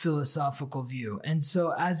people's philosophical view. And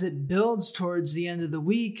so as it builds towards the end of the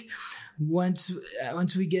week, once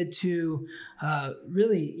we get to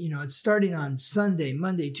really, it's starting on Sunday,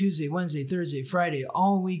 Monday, Tuesday, Wednesday, Thursday, Friday,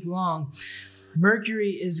 all week long,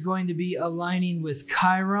 Mercury is going to be aligning with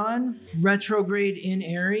Chiron, retrograde in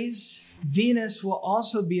Aries. Venus will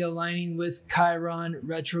also be aligning with Chiron,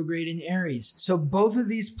 retrograde in Aries. So both of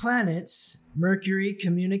these planets, Mercury,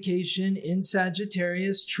 communication in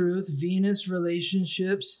Sagittarius, truth, Venus,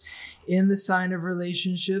 relationships in the sign of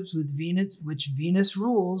relationships with Venus, which Venus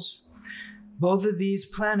rules. Both of these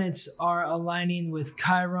planets are aligning with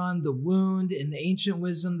Chiron, the wound, and the ancient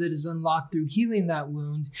wisdom that is unlocked through healing that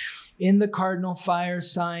wound in the cardinal fire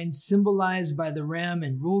sign, symbolized by the ram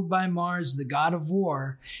and ruled by Mars, the god of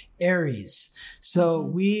war, Aries. So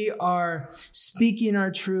we are speaking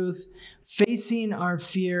our truth, facing our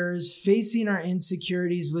fears, facing our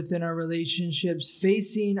insecurities within our relationships,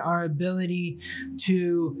 facing our ability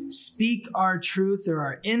to speak our truth, or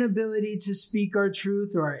our inability to speak our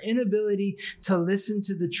truth, or our inability to listen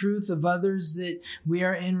to the truth of others that we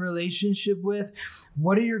are in relationship with.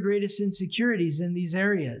 What are your greatest insecurities in these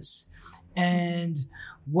areas? And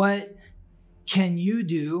what can you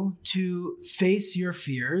do to face your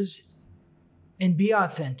fears and be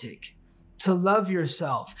authentic? To love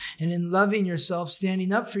yourself, and in loving yourself,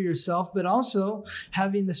 standing up for yourself, but also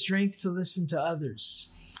having the strength to listen to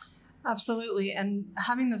others. Absolutely. And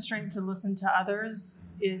having the strength to listen to others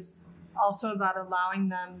is also about allowing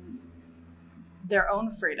them their own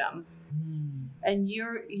freedom. And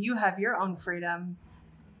you have your own freedom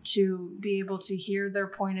to be able to hear their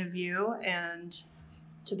point of view and,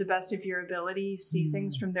 to the best of your ability, see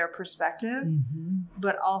things from their perspective,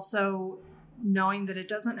 but also knowing that it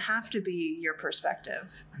doesn't have to be your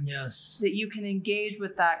perspective. Yes. That you can engage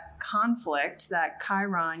with that conflict, that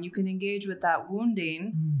Chiron, you can engage with that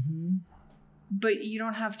wounding, but you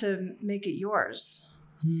don't have to make it yours.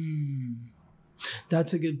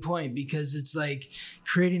 That's a good point, because it's like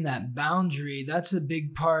creating that boundary. That's a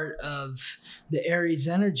big part of the Aries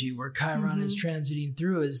energy where Chiron is transiting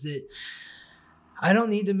through, is that I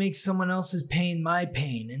don't need to make someone else's pain my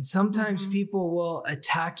pain. And sometimes people will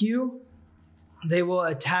attack you. They will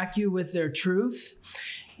attack you with their truth,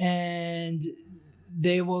 and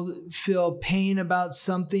they will feel pain about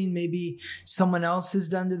something maybe someone else has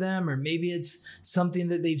done to them, or maybe it's something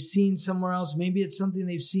that they've seen somewhere else. Maybe it's something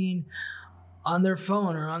they've seen on their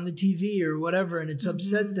phone or on the TV or whatever, and it's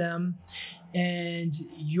upset them. And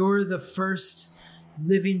you're the first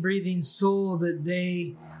living, breathing soul that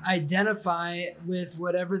they identify with,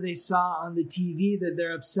 whatever they saw on the TV that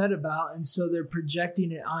they're upset about. And so they're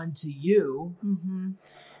projecting it onto you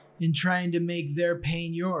and trying to make their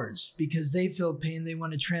pain yours, because they feel pain. They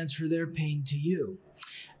want to transfer their pain to you.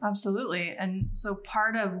 Absolutely. And so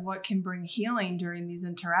part of what can bring healing during these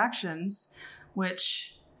interactions,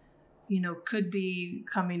 which, could be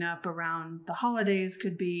coming up around the holidays,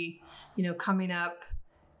 could be, coming up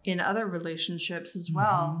in other relationships as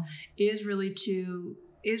well, is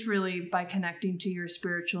really by connecting to your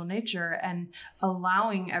spiritual nature and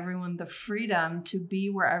allowing everyone the freedom to be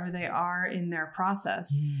wherever they are in their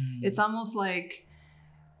process. It's almost like,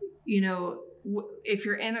 if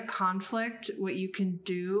you're in a conflict, what you can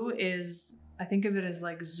do is, I think of it as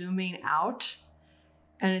like zooming out.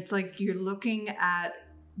 And it's like you're looking at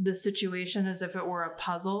the situation as if it were a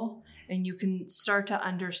puzzle, and you can start to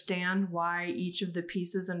understand why each of the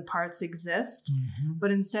pieces and parts exist.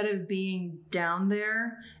 But instead of being down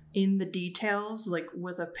there in the details, like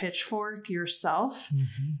with a pitchfork yourself,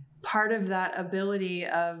 part of that ability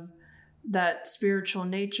of that spiritual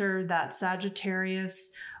nature, that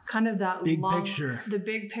Sagittarius, kind of that big picture, the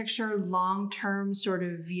big picture, long-term sort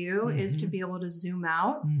of view is to be able to zoom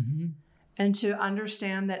out and to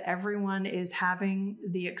understand that everyone is having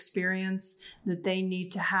the experience that they need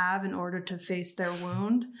to have in order to face their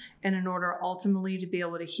wound and in order ultimately to be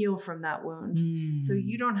able to heal from that wound. So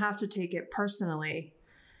you don't have to take it personally,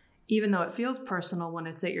 even though it feels personal when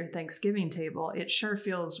it's at your Thanksgiving table. It sure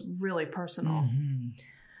feels really personal.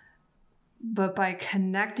 But by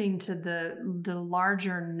connecting to the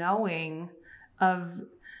larger knowing of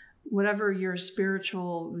whatever your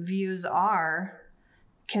spiritual views are,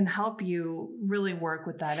 can help you really work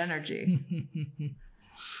with that energy.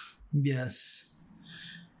 Yes.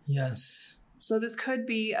 So this could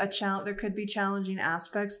be a challenge. There could be challenging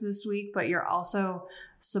aspects this week, but you're also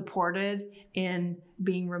supported in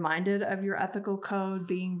being reminded of your ethical code,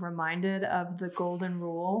 being reminded of the golden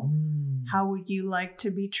rule. How would you like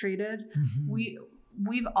to be treated?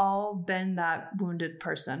 We've all been that wounded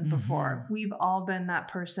person before. We've all been that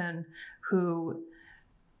person who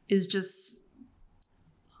is just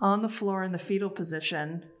on the floor in the fetal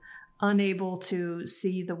position, unable to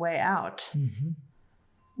see the way out.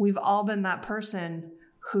 We've all been that person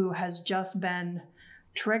who has just been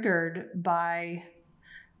triggered by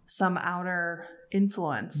some outer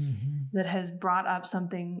influence that has brought up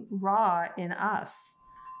something raw in us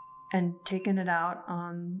and taken it out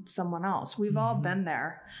on someone else. We've all been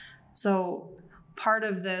there. So part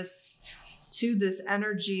of this, too, this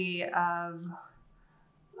energy of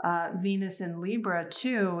Venus in Libra,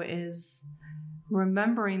 too, is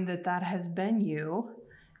remembering that has been you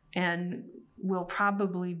and will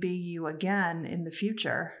probably be you again in the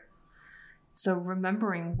future. So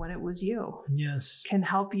remembering when it was you can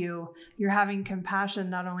help you. You're having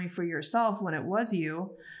compassion not only for yourself when it was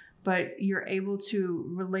you, but you're able to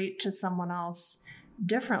relate to someone else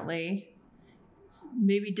differently,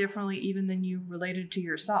 maybe differently even than you related to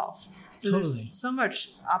yourself. So there's so much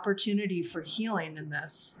opportunity for healing in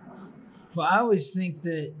this. Well, I always think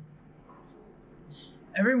that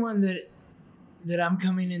everyone that I'm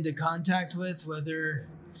coming into contact with, whether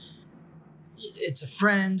it's a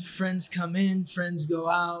friends come in, friends go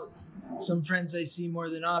out. Some friends I see more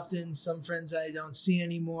than often, some friends I don't see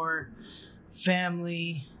anymore,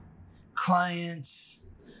 family,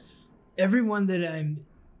 clients, everyone that I'm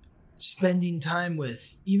spending time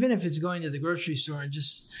with, even if it's going to the grocery store and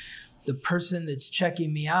just the person that's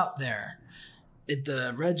checking me out there at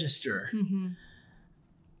the register,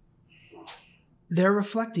 they're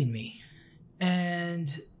reflecting me.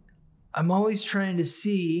 And I'm always trying to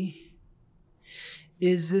see,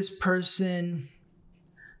 is this person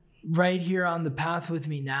right here on the path with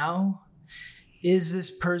me now? Is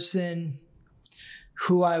this person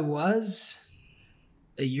who I was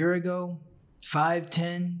a year ago, 5,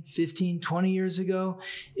 10, 15, 20 years ago?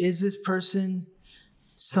 Is this person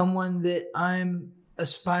someone that I'm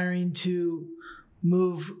aspiring to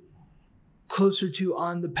move closer to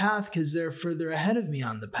on the path because they're further ahead of me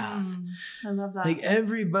on the path? I love that. Like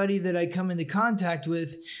everybody that I come into contact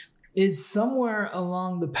with is somewhere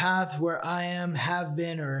along the path where I am, have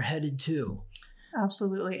been, or headed to.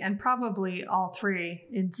 Absolutely. And probably all three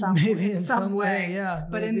in some way. Yeah.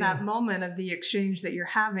 But in that moment of the exchange that you're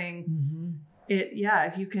having,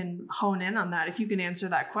 if you can hone in on that, if you can answer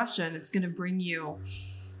that question, it's going to bring you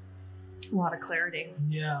a lot of clarity.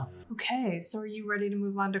 Yeah. Okay. So are you ready to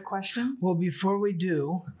move on to questions? Well, before we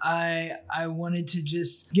do, I wanted to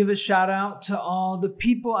just give a shout out to all the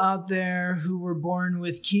people out there who were born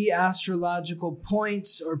with key astrological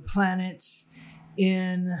points or planets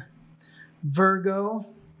in Virgo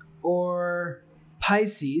or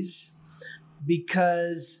Pisces,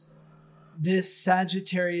 because this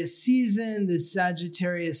Sagittarius season, this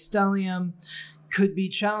Sagittarius stellium could be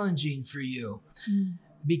challenging for you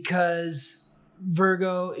because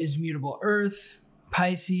Virgo is mutable earth,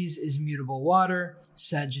 Pisces is mutable water,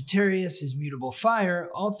 Sagittarius is mutable fire.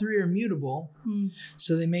 All three are mutable,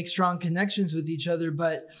 so they make strong connections with each other,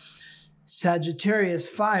 but Sagittarius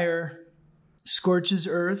fire scorches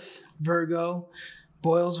earth, Virgo,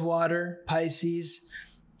 boils water, Pisces,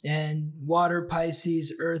 and water,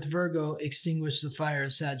 Pisces, earth, Virgo extinguish the fire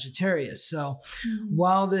of Sagittarius. So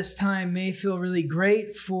while this time may feel really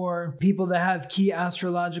great for people that have key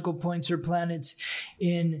astrological points or planets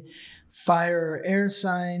in fire or air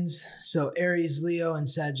signs, so Aries, Leo, and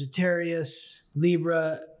Sagittarius,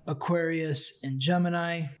 Libra, Aquarius, and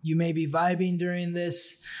Gemini, you may be vibing during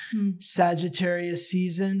this Sagittarius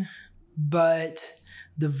season, but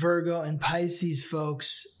the Virgo and Pisces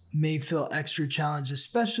folks may feel extra challenged,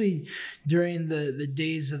 especially during the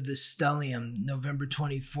days of the stellium, November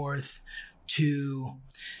 24th to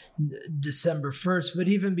December 1st. But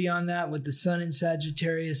even beyond that, with the sun in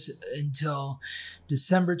Sagittarius until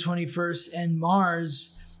December 21st and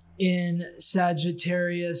Mars in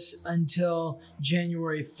Sagittarius until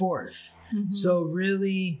January 4th. So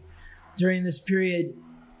really, during this period,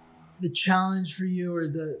 the challenge for you or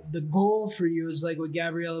the goal for you is like what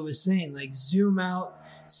Gabriella was saying, like zoom out,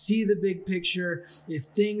 see the big picture. If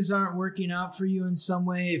things aren't working out for you in some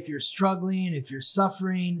way, if you're struggling, if you're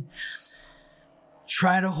suffering,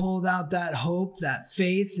 try to hold out that hope, that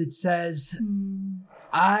faith that says,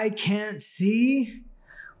 I can't see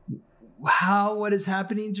how what is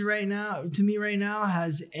happening to me right now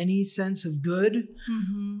has any sense of good.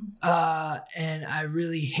 And I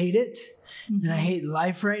really hate it. And I hate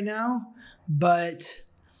life right now, But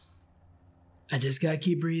I just got to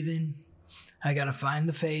keep breathing. I got to find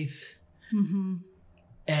the faith.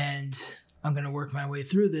 And I'm going to work my way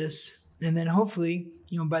through this. And then hopefully,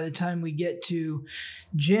 by the time we get to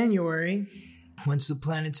January, once the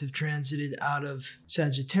planets have transited out of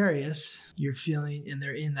Sagittarius, you're feeling, and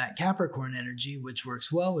they're in that Capricorn energy, which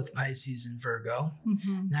works well with Pisces and Virgo.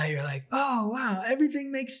 Now you're like, oh, wow,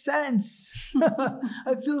 everything makes sense.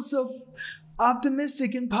 I feel so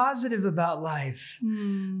optimistic and positive about life.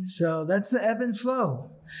 So that's the ebb and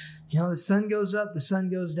flow. The sun goes up, the sun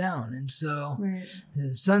goes down. And so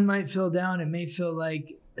the sun might feel down. It may feel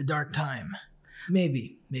like a dark time.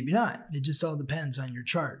 Maybe not. It just all depends on your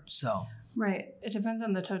chart. So. Right. It depends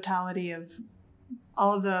on the totality of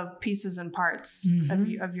all of the pieces and parts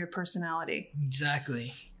of your personality.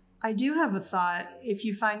 Exactly. I do have a thought. If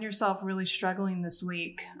you find yourself really struggling this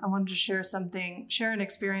week, I wanted to share an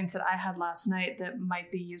experience that I had last night that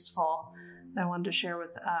might be useful that I wanted to share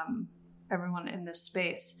with everyone in this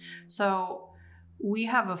space. So we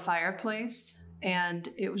have a fireplace and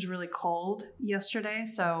it was really cold yesterday.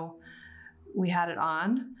 So we had it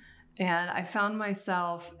on. And I found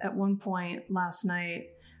myself at one point last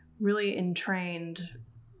night really entrained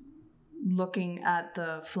looking at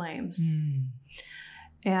the flames.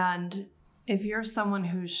 And if you're someone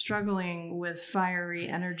who's struggling with fiery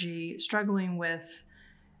energy, struggling with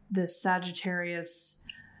this Sagittarius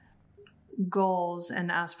goals and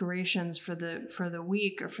aspirations for the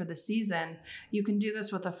week or for the season, you can do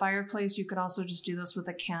this with a fireplace. You could also just do this with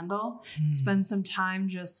a candle. Spend some time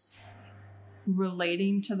just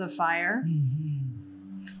relating to the fire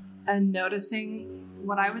and noticing.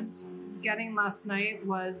 What I was getting last night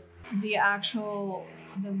was the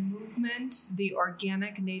movement, the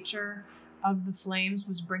organic nature of the flames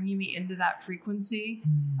was bringing me into that frequency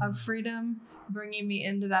of freedom, bringing me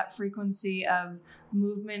into that frequency of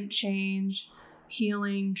movement, change,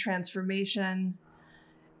 healing, transformation.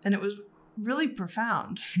 And it was really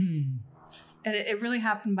profound. And it really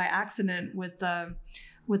happened by accident with the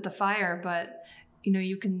fire, but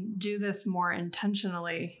you can do this more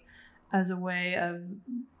intentionally as a way of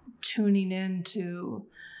tuning into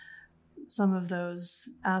some of those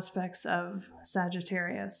aspects of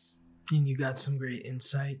Sagittarius. And you got some great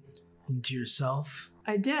insight into yourself.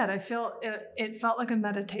 I did. I feel it felt like a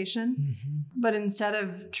meditation, but instead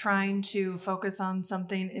of trying to focus on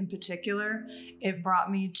something in particular, it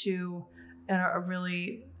brought me to a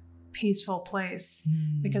really peaceful place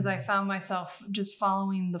because I found myself just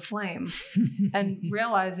following the flame and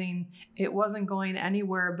realizing it wasn't going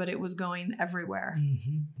anywhere, but it was going everywhere.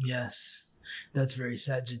 Yes. That's very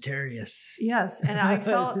Sagittarius. Yes. And I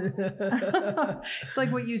felt it's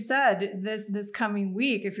like what you said, this coming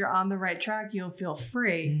week, if you're on the right track, you'll feel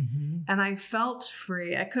free. And I felt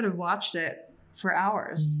free. I could have watched it for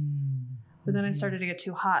hours, but then I started to get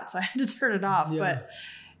too hot. So I had to turn it off, but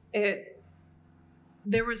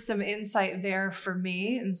there was some insight there for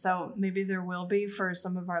me. And so maybe there will be for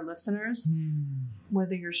some of our listeners,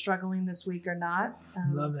 whether you're struggling this week or not.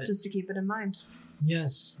 Love it. Just to keep it in mind.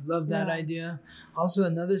 Yes. Love that idea. Also,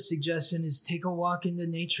 another suggestion is take a walk into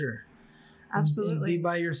nature. Absolutely. And be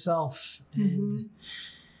by yourself and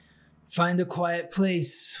find a quiet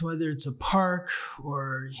place, whether it's a park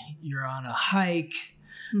or you're on a hike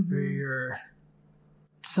or you're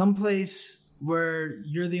someplace where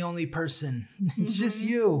you're the only person. It's just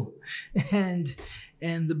you and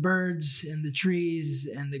the birds and the trees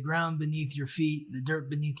and the ground beneath your feet, the dirt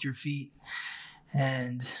beneath your feet,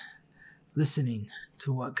 and listening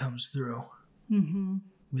to what comes through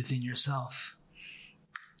within yourself.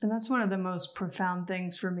 And that's one of the most profound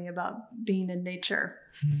things for me about being in nature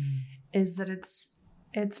is that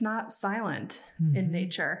it's not silent in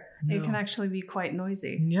nature. No. It can actually be quite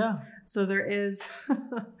noisy. Yeah. So there is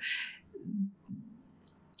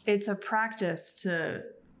it's a practice to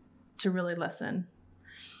really listen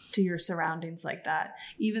to your surroundings like that.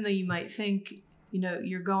 Even though you might think,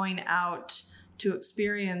 you're going out to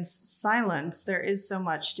experience silence, there is so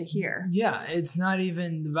much to hear. Yeah, it's not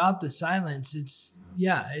even about the silence. It's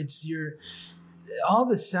all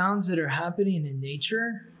the sounds that are happening in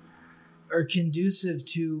nature are conducive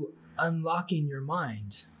to unlocking your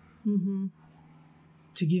mind,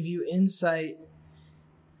 to give you insight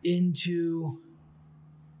into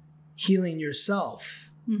healing yourself.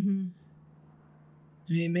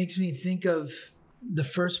 It makes me think of the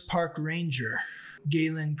first park ranger,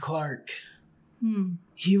 Galen Clark.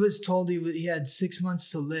 He was told he had 6 months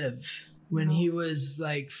to live when he was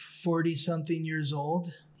like 40 something years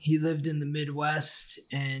old. He lived in the Midwest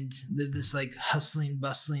and lived this like hustling,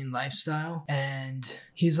 bustling lifestyle. And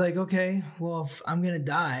he's like, okay, well, if I'm going to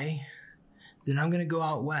die, then I'm going to go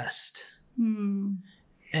out west.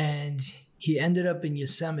 And he ended up in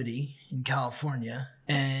Yosemite in California,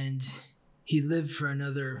 and he lived for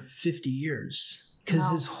another 50 years because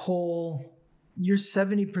his whole, you're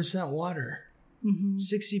 70% water,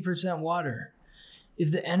 60% water.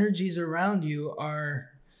 If the energies around you are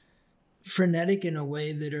frenetic in a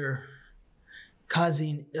way that are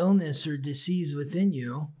causing illness or disease within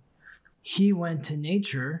you, he went to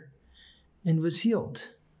nature and was healed.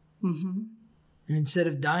 And instead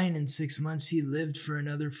of dying in 6 months, he lived for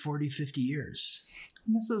another 40, 50 years.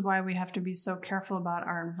 And this is why we have to be so careful about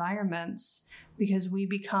our environments, because we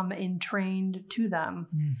become entrained to them,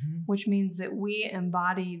 which means that we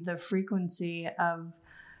embody the frequency of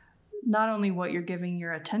not only what you're giving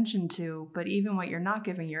your attention to, but even what you're not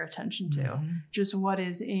giving your attention to, just what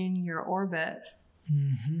is in your orbit.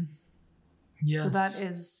 Yes. So that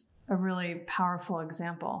is a really powerful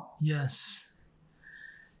example. Yes.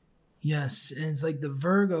 And it's like the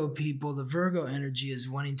Virgo people, the Virgo energy is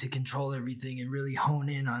wanting to control everything and really hone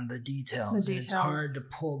in on the details. And it's hard to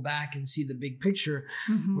pull back and see the big picture.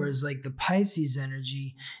 Whereas like the Pisces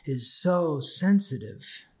energy is so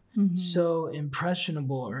sensitive, so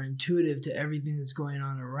impressionable or intuitive to everything that's going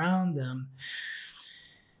on around them,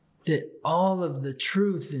 that all of the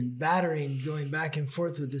truth and battering going back and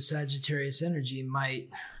forth with the Sagittarius energy might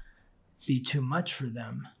be too much for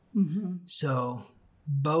them. So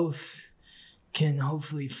both can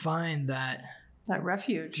hopefully find that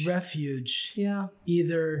refuge,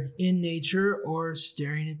 either in nature or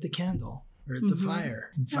staring at the candle or at the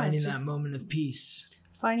fire and finding that moment of peace.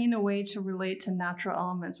 Finding a way to relate to natural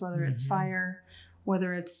elements, whether it's fire,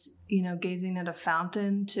 whether it's, gazing at a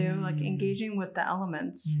fountain too, like engaging with the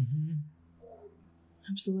elements.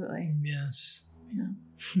 Absolutely. Yes. Yeah.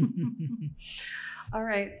 All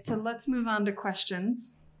right. So let's move on to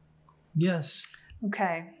questions. Yes.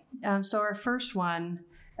 Okay. So our first one,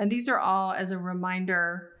 and these are all as a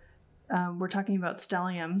reminder, we're talking about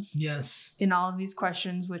stelliums. Yes. In all of these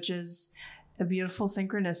questions, which is a beautiful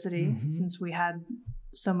synchronicity since we had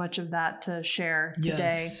so much of that to share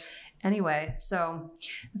today. Yes. Anyway, so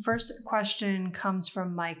the first question comes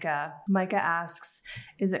from Micah. Micah asks,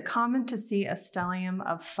 is it common to see a stellium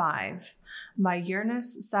of 5? My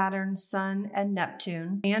Uranus, Saturn, Sun, and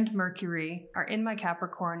Neptune and Mercury are in my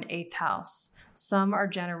Capricorn 8th house. Some are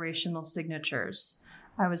generational signatures.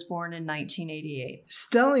 I was born in 1988.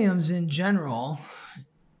 Stelliums in general,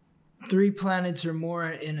 3 planets or more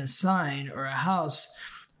in a sign or a house,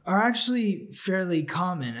 are actually fairly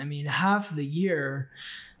common. I mean, half the year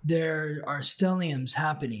there are stelliums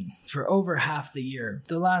happening for over half the year.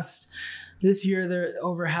 This year,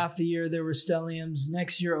 over half the year, there were stelliums.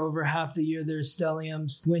 Next year, over half the year, there's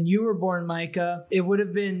stelliums. When you were born, Micah, it would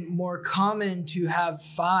have been more common to have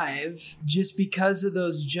 5 just because of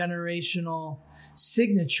those generational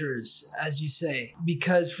signatures, as you say.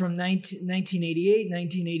 Because from 1988,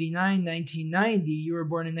 1989, 1990, you were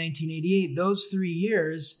born in 1988, those 3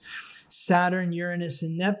 years, Saturn, Uranus,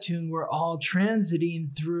 and Neptune were all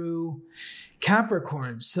transiting through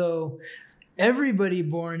Capricorn. So everybody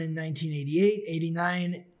born in 1988,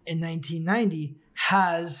 89, and 1990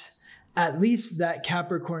 has at least that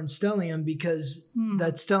Capricorn stellium because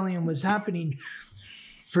that stellium was happening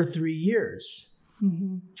for 3 years.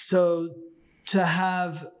 So to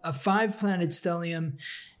have a 5-planet stellium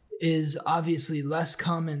is obviously less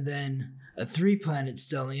common than a 3-planet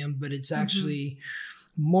stellium, but it's actually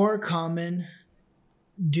more common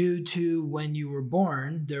due to when you were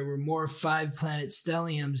born. There were more 5-planet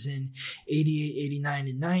stelliums in 88, 89,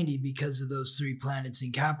 and 90 because of those 3 planets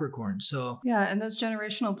in Capricorn. So yeah, and those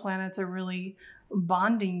generational planets are really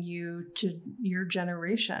bonding you to your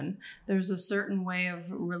generation. There's a certain way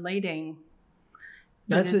of relating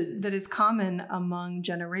that is common among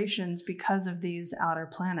generations because of these outer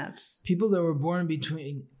planets. People that were born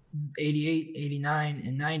between 88, 89,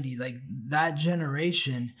 and 90, like that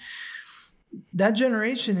generation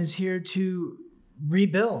is here to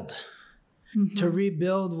rebuild, to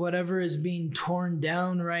rebuild whatever is being torn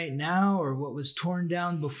down right now or what was torn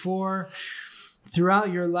down before.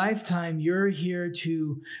 Throughout your lifetime, you're here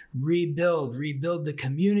to rebuild the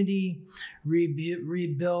community,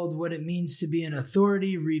 rebuild what it means to be an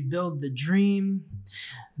authority, rebuild the dream,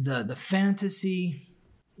 the fantasy.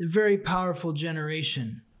 A very powerful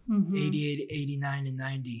generation, 88, 89, and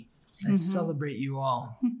 90. I celebrate you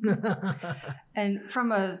all. And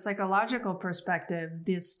from a psychological perspective,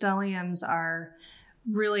 these stelliums are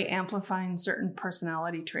really amplifying certain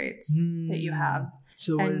personality traits that you have.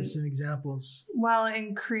 So what are some examples? Well,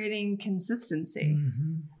 in creating consistency.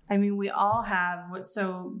 I mean, we all have, what's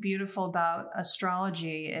so beautiful about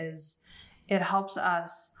astrology is it helps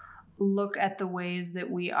us look at the ways that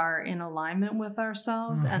we are in alignment with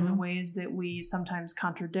ourselves and the ways that we sometimes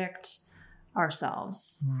contradict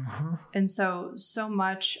ourselves. And so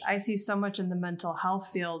much, I see so much in the mental health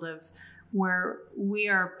field of where we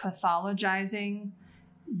are pathologizing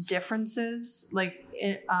differences, like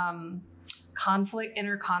inner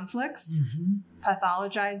conflicts,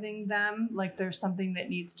 pathologizing them like there's something that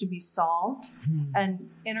needs to be solved. And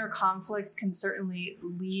inner conflicts can certainly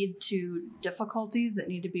lead to difficulties that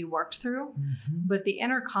need to be worked through. But the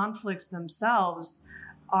inner conflicts themselves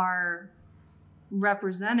are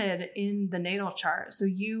represented in the natal chart. So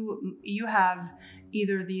you have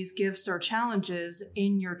either these gifts or challenges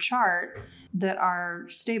in your chart that are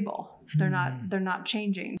stable. They're not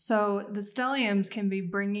changing. So the stelliums can be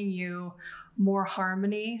bringing you more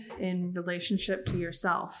harmony in relationship to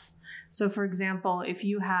yourself. So for example, if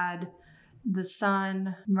you had the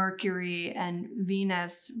sun, Mercury, and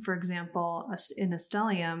Venus, for example, in a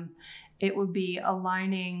stellium, it would be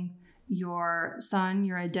aligning your sun,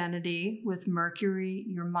 your identity, with Mercury,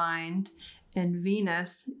 your mind, and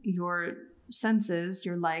Venus, your senses,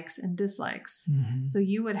 your likes and dislikes. So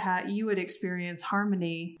you would experience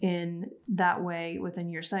harmony in that way within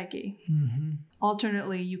your psyche.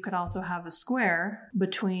 Alternately, you could also have a square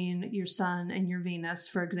between your sun and your Venus,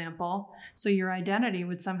 for example. So your identity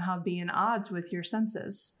would somehow be in odds with your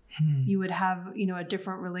senses. You would have, a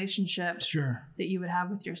different relationship that you would have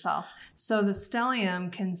with yourself. So the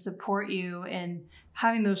stellium can support you in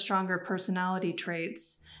having those stronger personality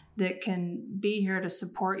traits that can be here to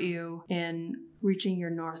support you in reaching your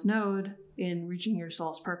North Node, in reaching your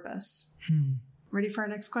soul's purpose. Ready for our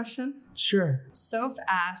next question? Sure. Soph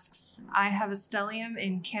asks, I have a stellium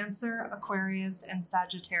in Cancer, Aquarius, and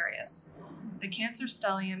Sagittarius. The Cancer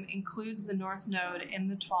stellium includes the North Node in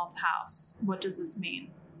the 12th house. What does this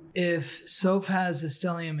mean? If Soph has a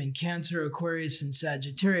stellium in Cancer, Aquarius, and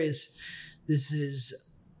Sagittarius, this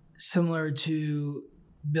is similar to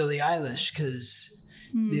Billie Eilish, because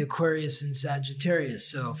the Aquarius and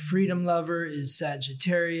Sagittarius. So freedom lover is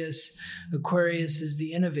Sagittarius. Aquarius is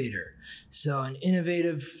the innovator. So an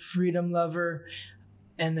innovative freedom lover.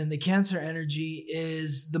 And then the Cancer energy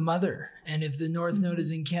is the mother. And if the North Node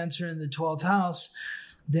is in Cancer in the 12th house,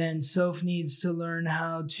 then Soph needs to learn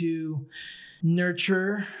how to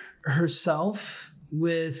nurture herself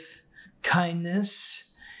with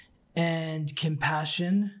kindness and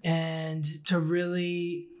compassion, and to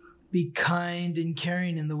really be kind and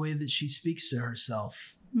caring in the way that she speaks to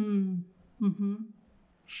herself.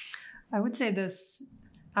 I would say this,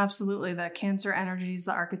 absolutely, that Cancer energy is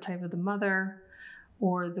the archetype of the mother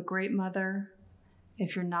or the great mother.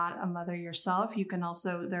 If you're not a mother yourself, you can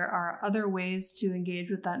also, there are other ways to engage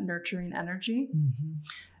with that nurturing energy.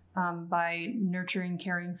 By nurturing,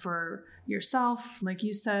 caring for yourself, like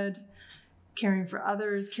you said, caring for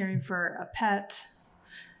others, caring for a pet,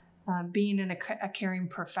 being in a caring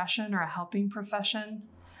profession or a helping profession.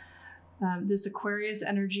 This Aquarius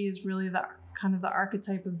energy is really the kind of the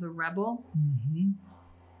archetype of the rebel,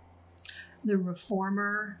 the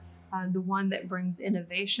reformer, the one that brings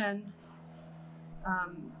innovation.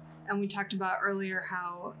 And we talked about earlier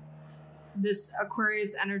how this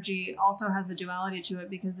Aquarius energy also has a duality to it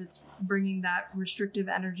because it's bringing that restrictive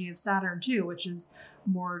energy of Saturn too, which is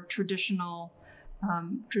more traditional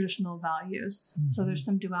values. So there's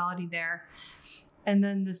some duality there. And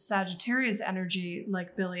then the Sagittarius energy,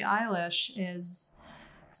 like Billie Eilish, is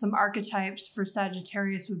some archetypes for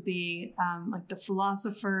Sagittarius would be like the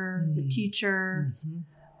philosopher, the teacher,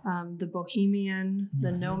 the bohemian,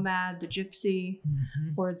 the nomad, the gypsy,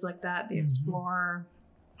 words like that, the explorer.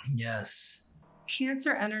 Yes.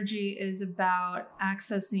 Cancer energy is about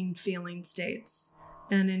accessing feeling states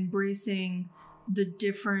and embracing the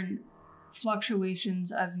different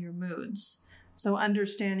fluctuations of your moods. So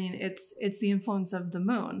understanding it's the influence of the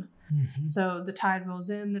moon. So the tide rolls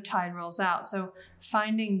in, the tide rolls out. So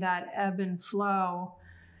finding that ebb and flow.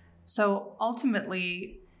 So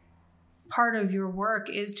ultimately, part of your work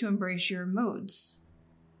is to embrace your moods,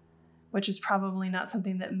 which is probably not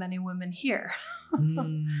something that many women hear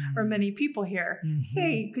or many people hear.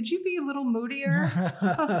 Hey, could you be a little moodier?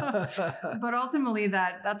 But ultimately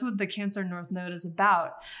that's what the Cancer North Node is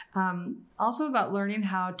about. Also about learning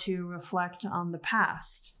how to reflect on the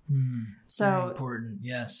past. So very important.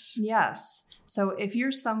 Yes. So if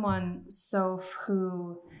you're someone, Soph,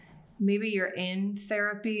 who maybe you're in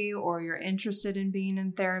therapy or you're interested in being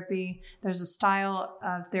in therapy, there's a style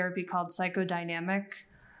of therapy called psychodynamic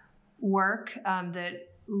work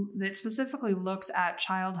that specifically looks at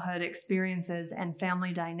childhood experiences and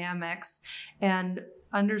family dynamics and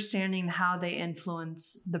understanding how they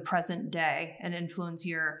influence the present day and influence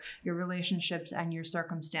your relationships and your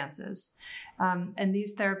circumstances. And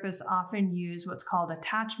these therapists often use what's called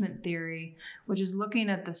attachment theory, which is looking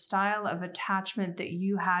at the style of attachment that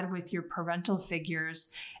you had with your parental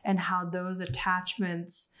figures and how those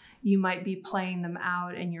attachments, you might be playing them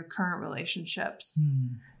out in your current relationships.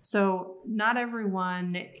 So not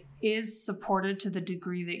everyone is supported to the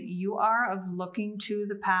degree that you are of looking to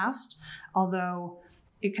the past, although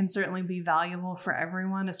it can certainly be valuable for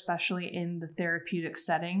everyone, especially in the therapeutic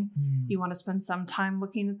setting. You want to spend some time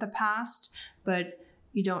looking at the past, but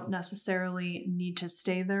you don't necessarily need to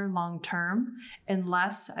stay there long term,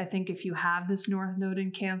 unless I think if you have this North Node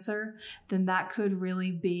in Cancer, then that could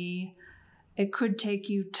really be, it could take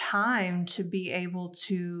you time to be able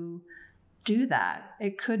to do that.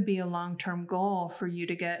 It could be a long-term goal for you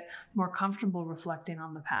to get more comfortable reflecting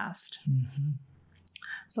on the past.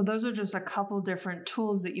 So those are just a couple different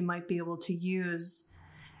tools that you might be able to use.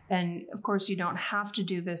 And of course, you don't have to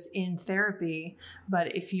do this in therapy,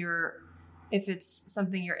 but if it's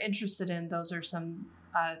something you're interested in, those are some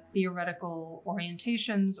theoretical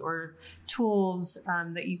orientations or tools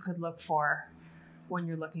that you could look for when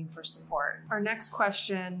you're looking for support. Our next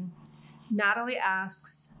question, Natalie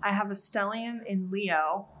asks, I have a stellium in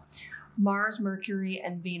Leo, Mars, Mercury,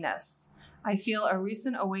 and Venus. I feel a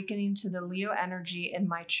recent awakening to the Leo energy in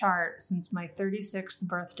my chart since my 36th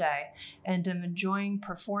birthday and am enjoying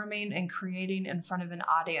performing and creating in front of an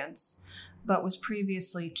audience, but was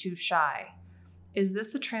previously too shy. Is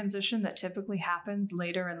this a transition that typically happens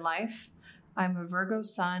later in life? I'm a Virgo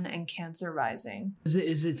sun and Cancer rising.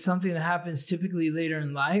 Is it something that happens typically later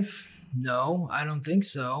in life? No, I don't think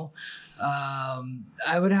so.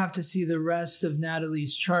 I would have to see the rest of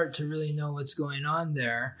Natalie's chart to really know what's going on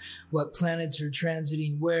there, what planets are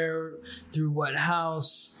transiting where, through what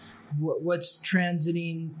house, what's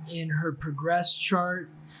transiting in her progress chart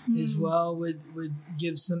as well would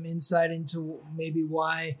give some insight into maybe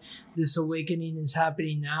why this awakening is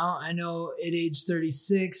happening now. I know at age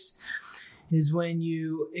 36 is when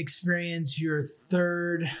you experience your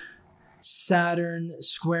third Saturn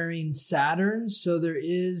squaring Saturn. So there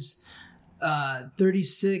is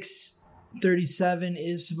 36, 37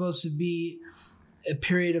 is supposed to be a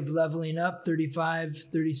period of leveling up, 35,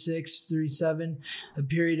 36, 37, a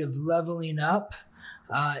period of leveling up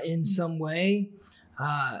in some way.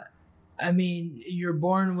 I mean, you're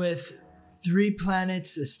born with 3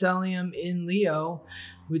 planets, a stellium in Leo,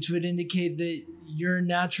 which would indicate that you're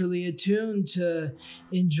naturally attuned to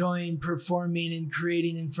enjoying performing and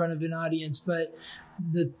creating in front of an audience. But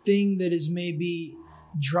the thing that has maybe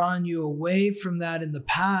drawn you away from that in the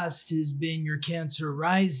past has been your Cancer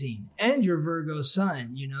rising and your Virgo sun.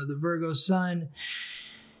 You know, the Virgo sun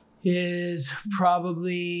is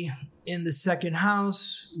probably in the second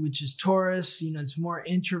house, which is Taurus. You know, it's more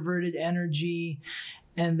introverted energy.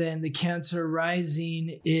 And then the Cancer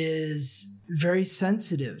rising is very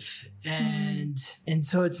sensitive. And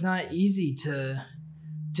so it's not easy to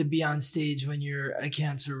be on stage when you're a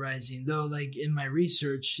Cancer rising. Though, like in my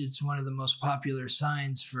research, it's one of the most popular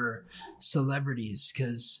signs for celebrities,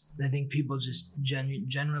 because I think people just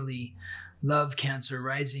generally love Cancer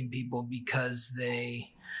rising people because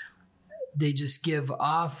they just give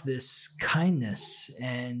off this kindness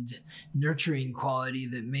and nurturing quality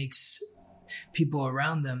that makes people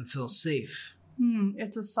around them feel safe.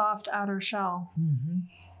 It's a soft outer shell.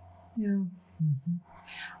 Yeah.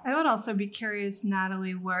 I would also be curious,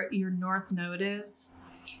 Natalie, where your North Node is,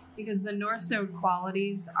 because the North Node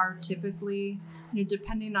qualities are typically,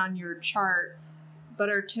 depending on your chart, but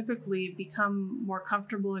are typically become more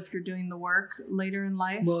comfortable if you're doing the work later in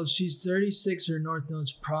life. Well, if she's 36, her North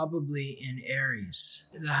Node's probably in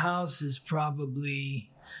Aries. The house is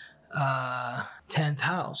probably 10th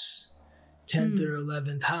house. 10th or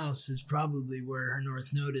 11th house is probably where her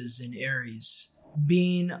North Node is, in Aries.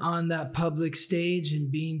 Being on that public stage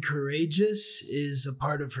and being courageous is a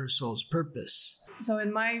part of her soul's purpose. So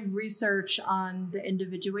in my research on the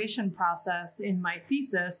individuation process in my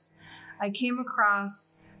thesis, I came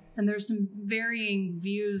across, and there's some varying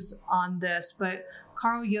views on this, but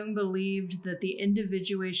Carl Jung believed that the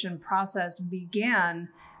individuation process began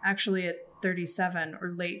actually at 37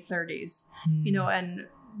 or late 30s, and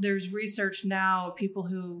there's research now, people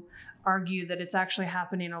who argue that it's actually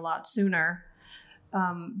happening a lot sooner.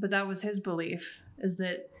 But that was his belief, is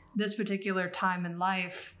that this particular time in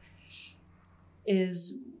life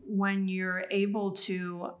is when you're able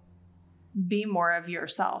to be more of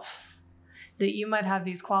yourself. That you might have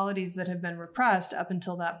these qualities that have been repressed up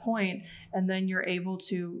until that point, and then you're able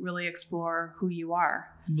to really explore who you are.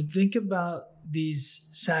 But think about these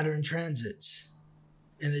Saturn transits.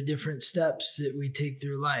 and the different steps that we take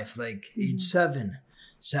through life, like age 7,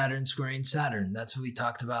 Saturn squaring Saturn. That's what we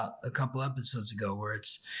talked about a couple episodes ago, where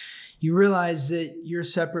it's, you realize that you're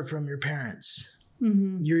separate from your parents.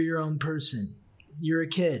 You're your own person. You're a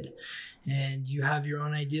kid and you have your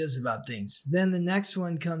own ideas about things. Then the next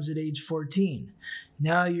one comes at age 14.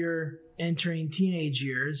 Now you're entering teenage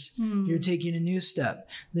years. You're taking a new step.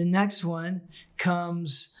 The next one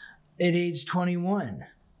comes at age 21,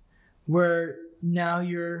 where now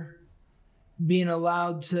you're being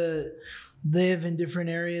allowed to live in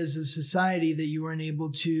different areas of society that you weren't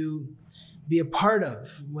able to be a part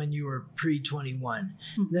of when you were pre-21.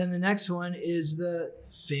 Then the next one is the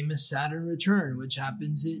famous Saturn return, which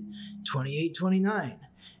happens at 28, 29.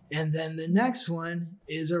 And then the next one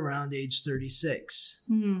is around age 36,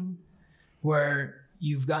 where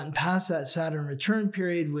you've gotten past that Saturn return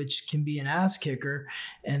period, which can be an ass kicker.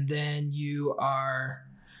 And then you are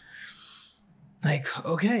like,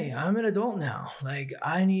 okay, I'm an adult now. Like,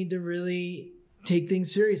 I need to really take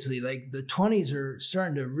things seriously. Like, the 20s are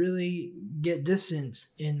starting to really get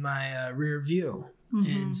distance in my rear view.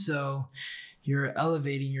 And so you're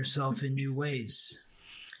elevating yourself in new ways.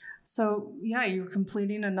 So yeah, you're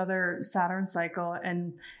completing another Saturn cycle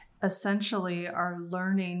and essentially are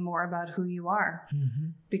learning more about who you are,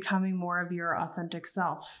 becoming more of your authentic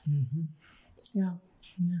self. Yeah.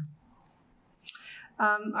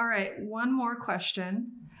 All right. One more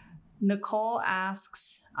question. Nicole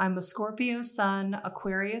asks, I'm a Scorpio sun,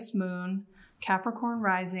 Aquarius moon, Capricorn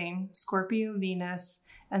rising, Scorpio Venus,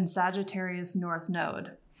 and Sagittarius North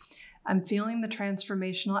Node. I'm feeling the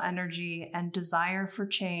transformational energy and desire for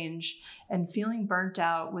change and feeling burnt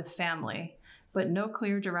out with family, but no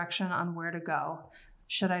clear direction on where to go.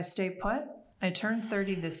 Should I stay put? I turned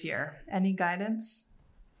 30 this year. Any guidance?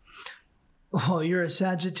 Well, you're a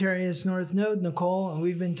Sagittarius North Node, Nicole, and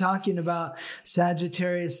we've been talking about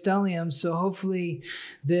Sagittarius Stelliums. So hopefully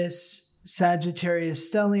this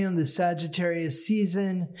Sagittarius Stellium, the Sagittarius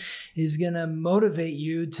season, is going to motivate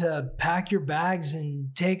you to pack your bags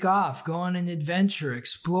and take off, go on an adventure,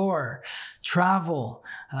 explore, travel,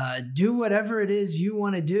 do whatever it is you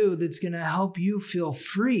want to do that's going to help you feel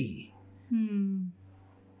free.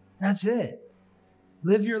 That's it.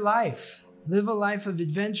 Live your life. Live a life of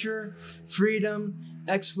adventure, freedom,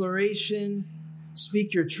 exploration.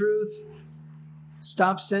 Speak your truth.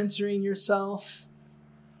 Stop censoring yourself.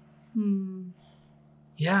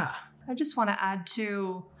 Yeah. I just want to add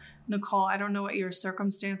to, Nicole, I don't know what your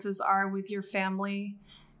circumstances are with your family.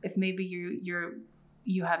 If maybe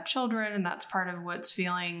you have children and that's part of what's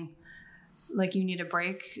feeling like you need a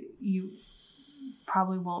break, you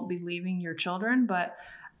probably won't be leaving your children. But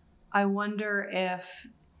I wonder if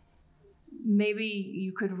maybe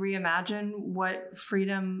you could reimagine what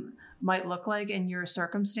freedom might look like in your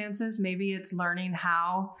circumstances. Maybe it's learning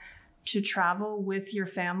how to travel with your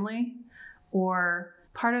family, or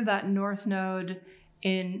part of that North Node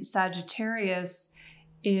in Sagittarius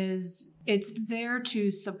is it's there to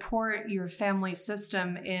support your family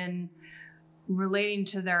system in relating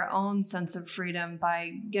to their own sense of freedom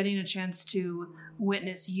by getting a chance to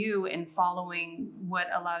witness you in following what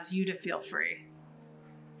allows you to feel free.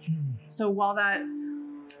 So while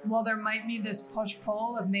there might be this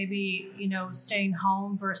push-pull of maybe, staying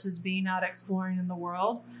home versus being out exploring in the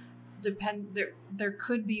world, there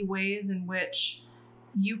could be ways in which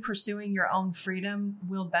you pursuing your own freedom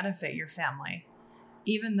will benefit your family.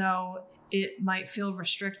 Even though it might feel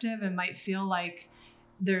restrictive and might feel like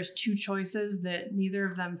there's two choices that neither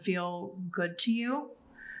of them feel good to you,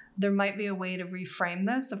 there might be a way to reframe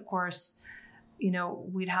this. Of course,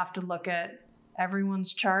 we'd have to look at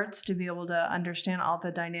everyone's charts to be able to understand all the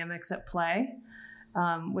dynamics at play,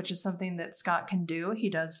 which is something that Scott can do. He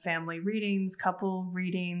does family readings, couple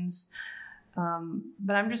readings.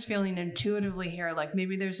 But I'm just feeling intuitively here, like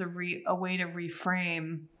maybe there's a way to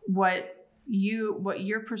reframe what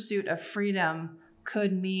your pursuit of freedom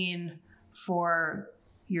could mean for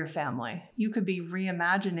your family. You could be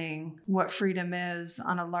reimagining what freedom is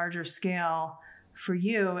on a larger scale for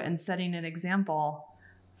you and setting an example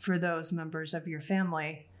for those members of your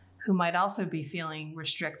family who might also be feeling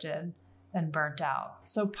restricted and burnt out.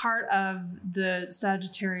 So part of the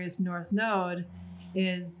Sagittarius North Node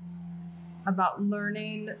is about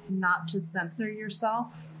learning not to censor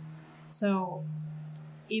yourself. So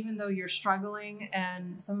even though you're struggling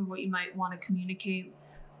and some of what you might want to communicate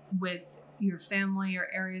with your family or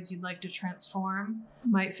areas you'd like to transform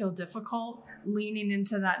might feel difficult, leaning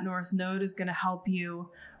into that North Node is going to help you,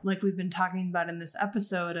 like we've been talking about in this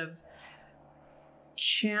episode, of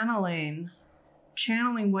channeling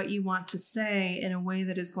what you want to say in a way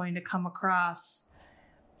that is going to come across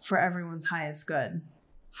for everyone's highest good.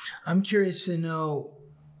 I'm curious to know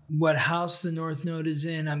what house the North Node is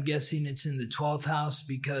in. I'm guessing it's in the 12th house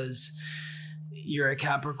because you're a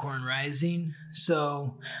Capricorn rising.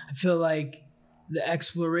 So I feel like the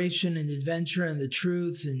exploration and adventure and the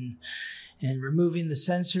truth and removing the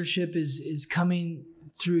censorship is coming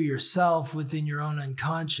through yourself within your own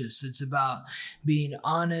unconscious. It's about being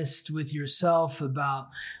honest with yourself about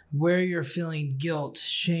where you're feeling guilt,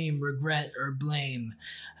 shame, regret, or blame.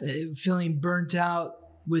 Feeling burnt out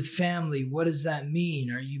with family, what does that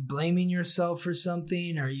mean? Are you blaming yourself for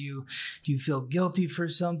something? Do you feel guilty for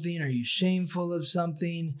something? Are you shameful of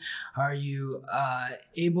something? Are you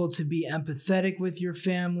able to be empathetic with your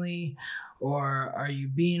family? Or are you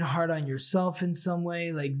being hard on yourself in some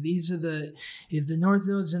way? Like if the North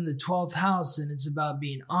Node's in the 12th house, then it's about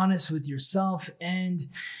being honest with yourself and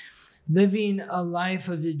living a life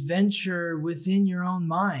of adventure within your own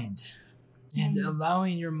mind. And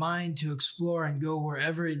allowing your mind to explore and go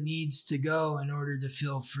wherever it needs to go in order to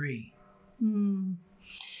feel free. And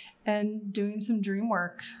doing some dream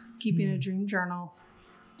work, keeping a dream journal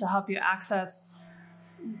to help you access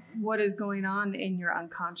what is going on in your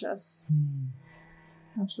unconscious.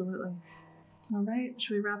 Absolutely. All right.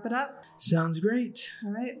 Should we wrap it up? Sounds great.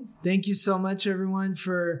 All right. Thank you so much, everyone,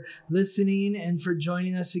 for listening and for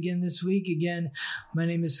joining us again this week. Again, my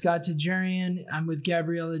name is Scott Tajarian. I'm with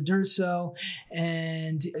Gabriella Durso.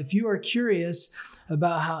 And if you are curious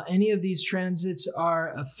about how any of these transits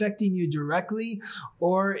are affecting you directly,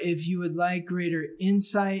 or if you would like greater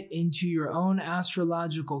insight into your own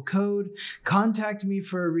astrological code, contact me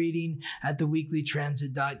for a reading at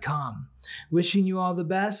theweeklytransit.com. Wishing you all the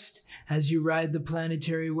best as you ride the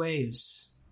planetary waves.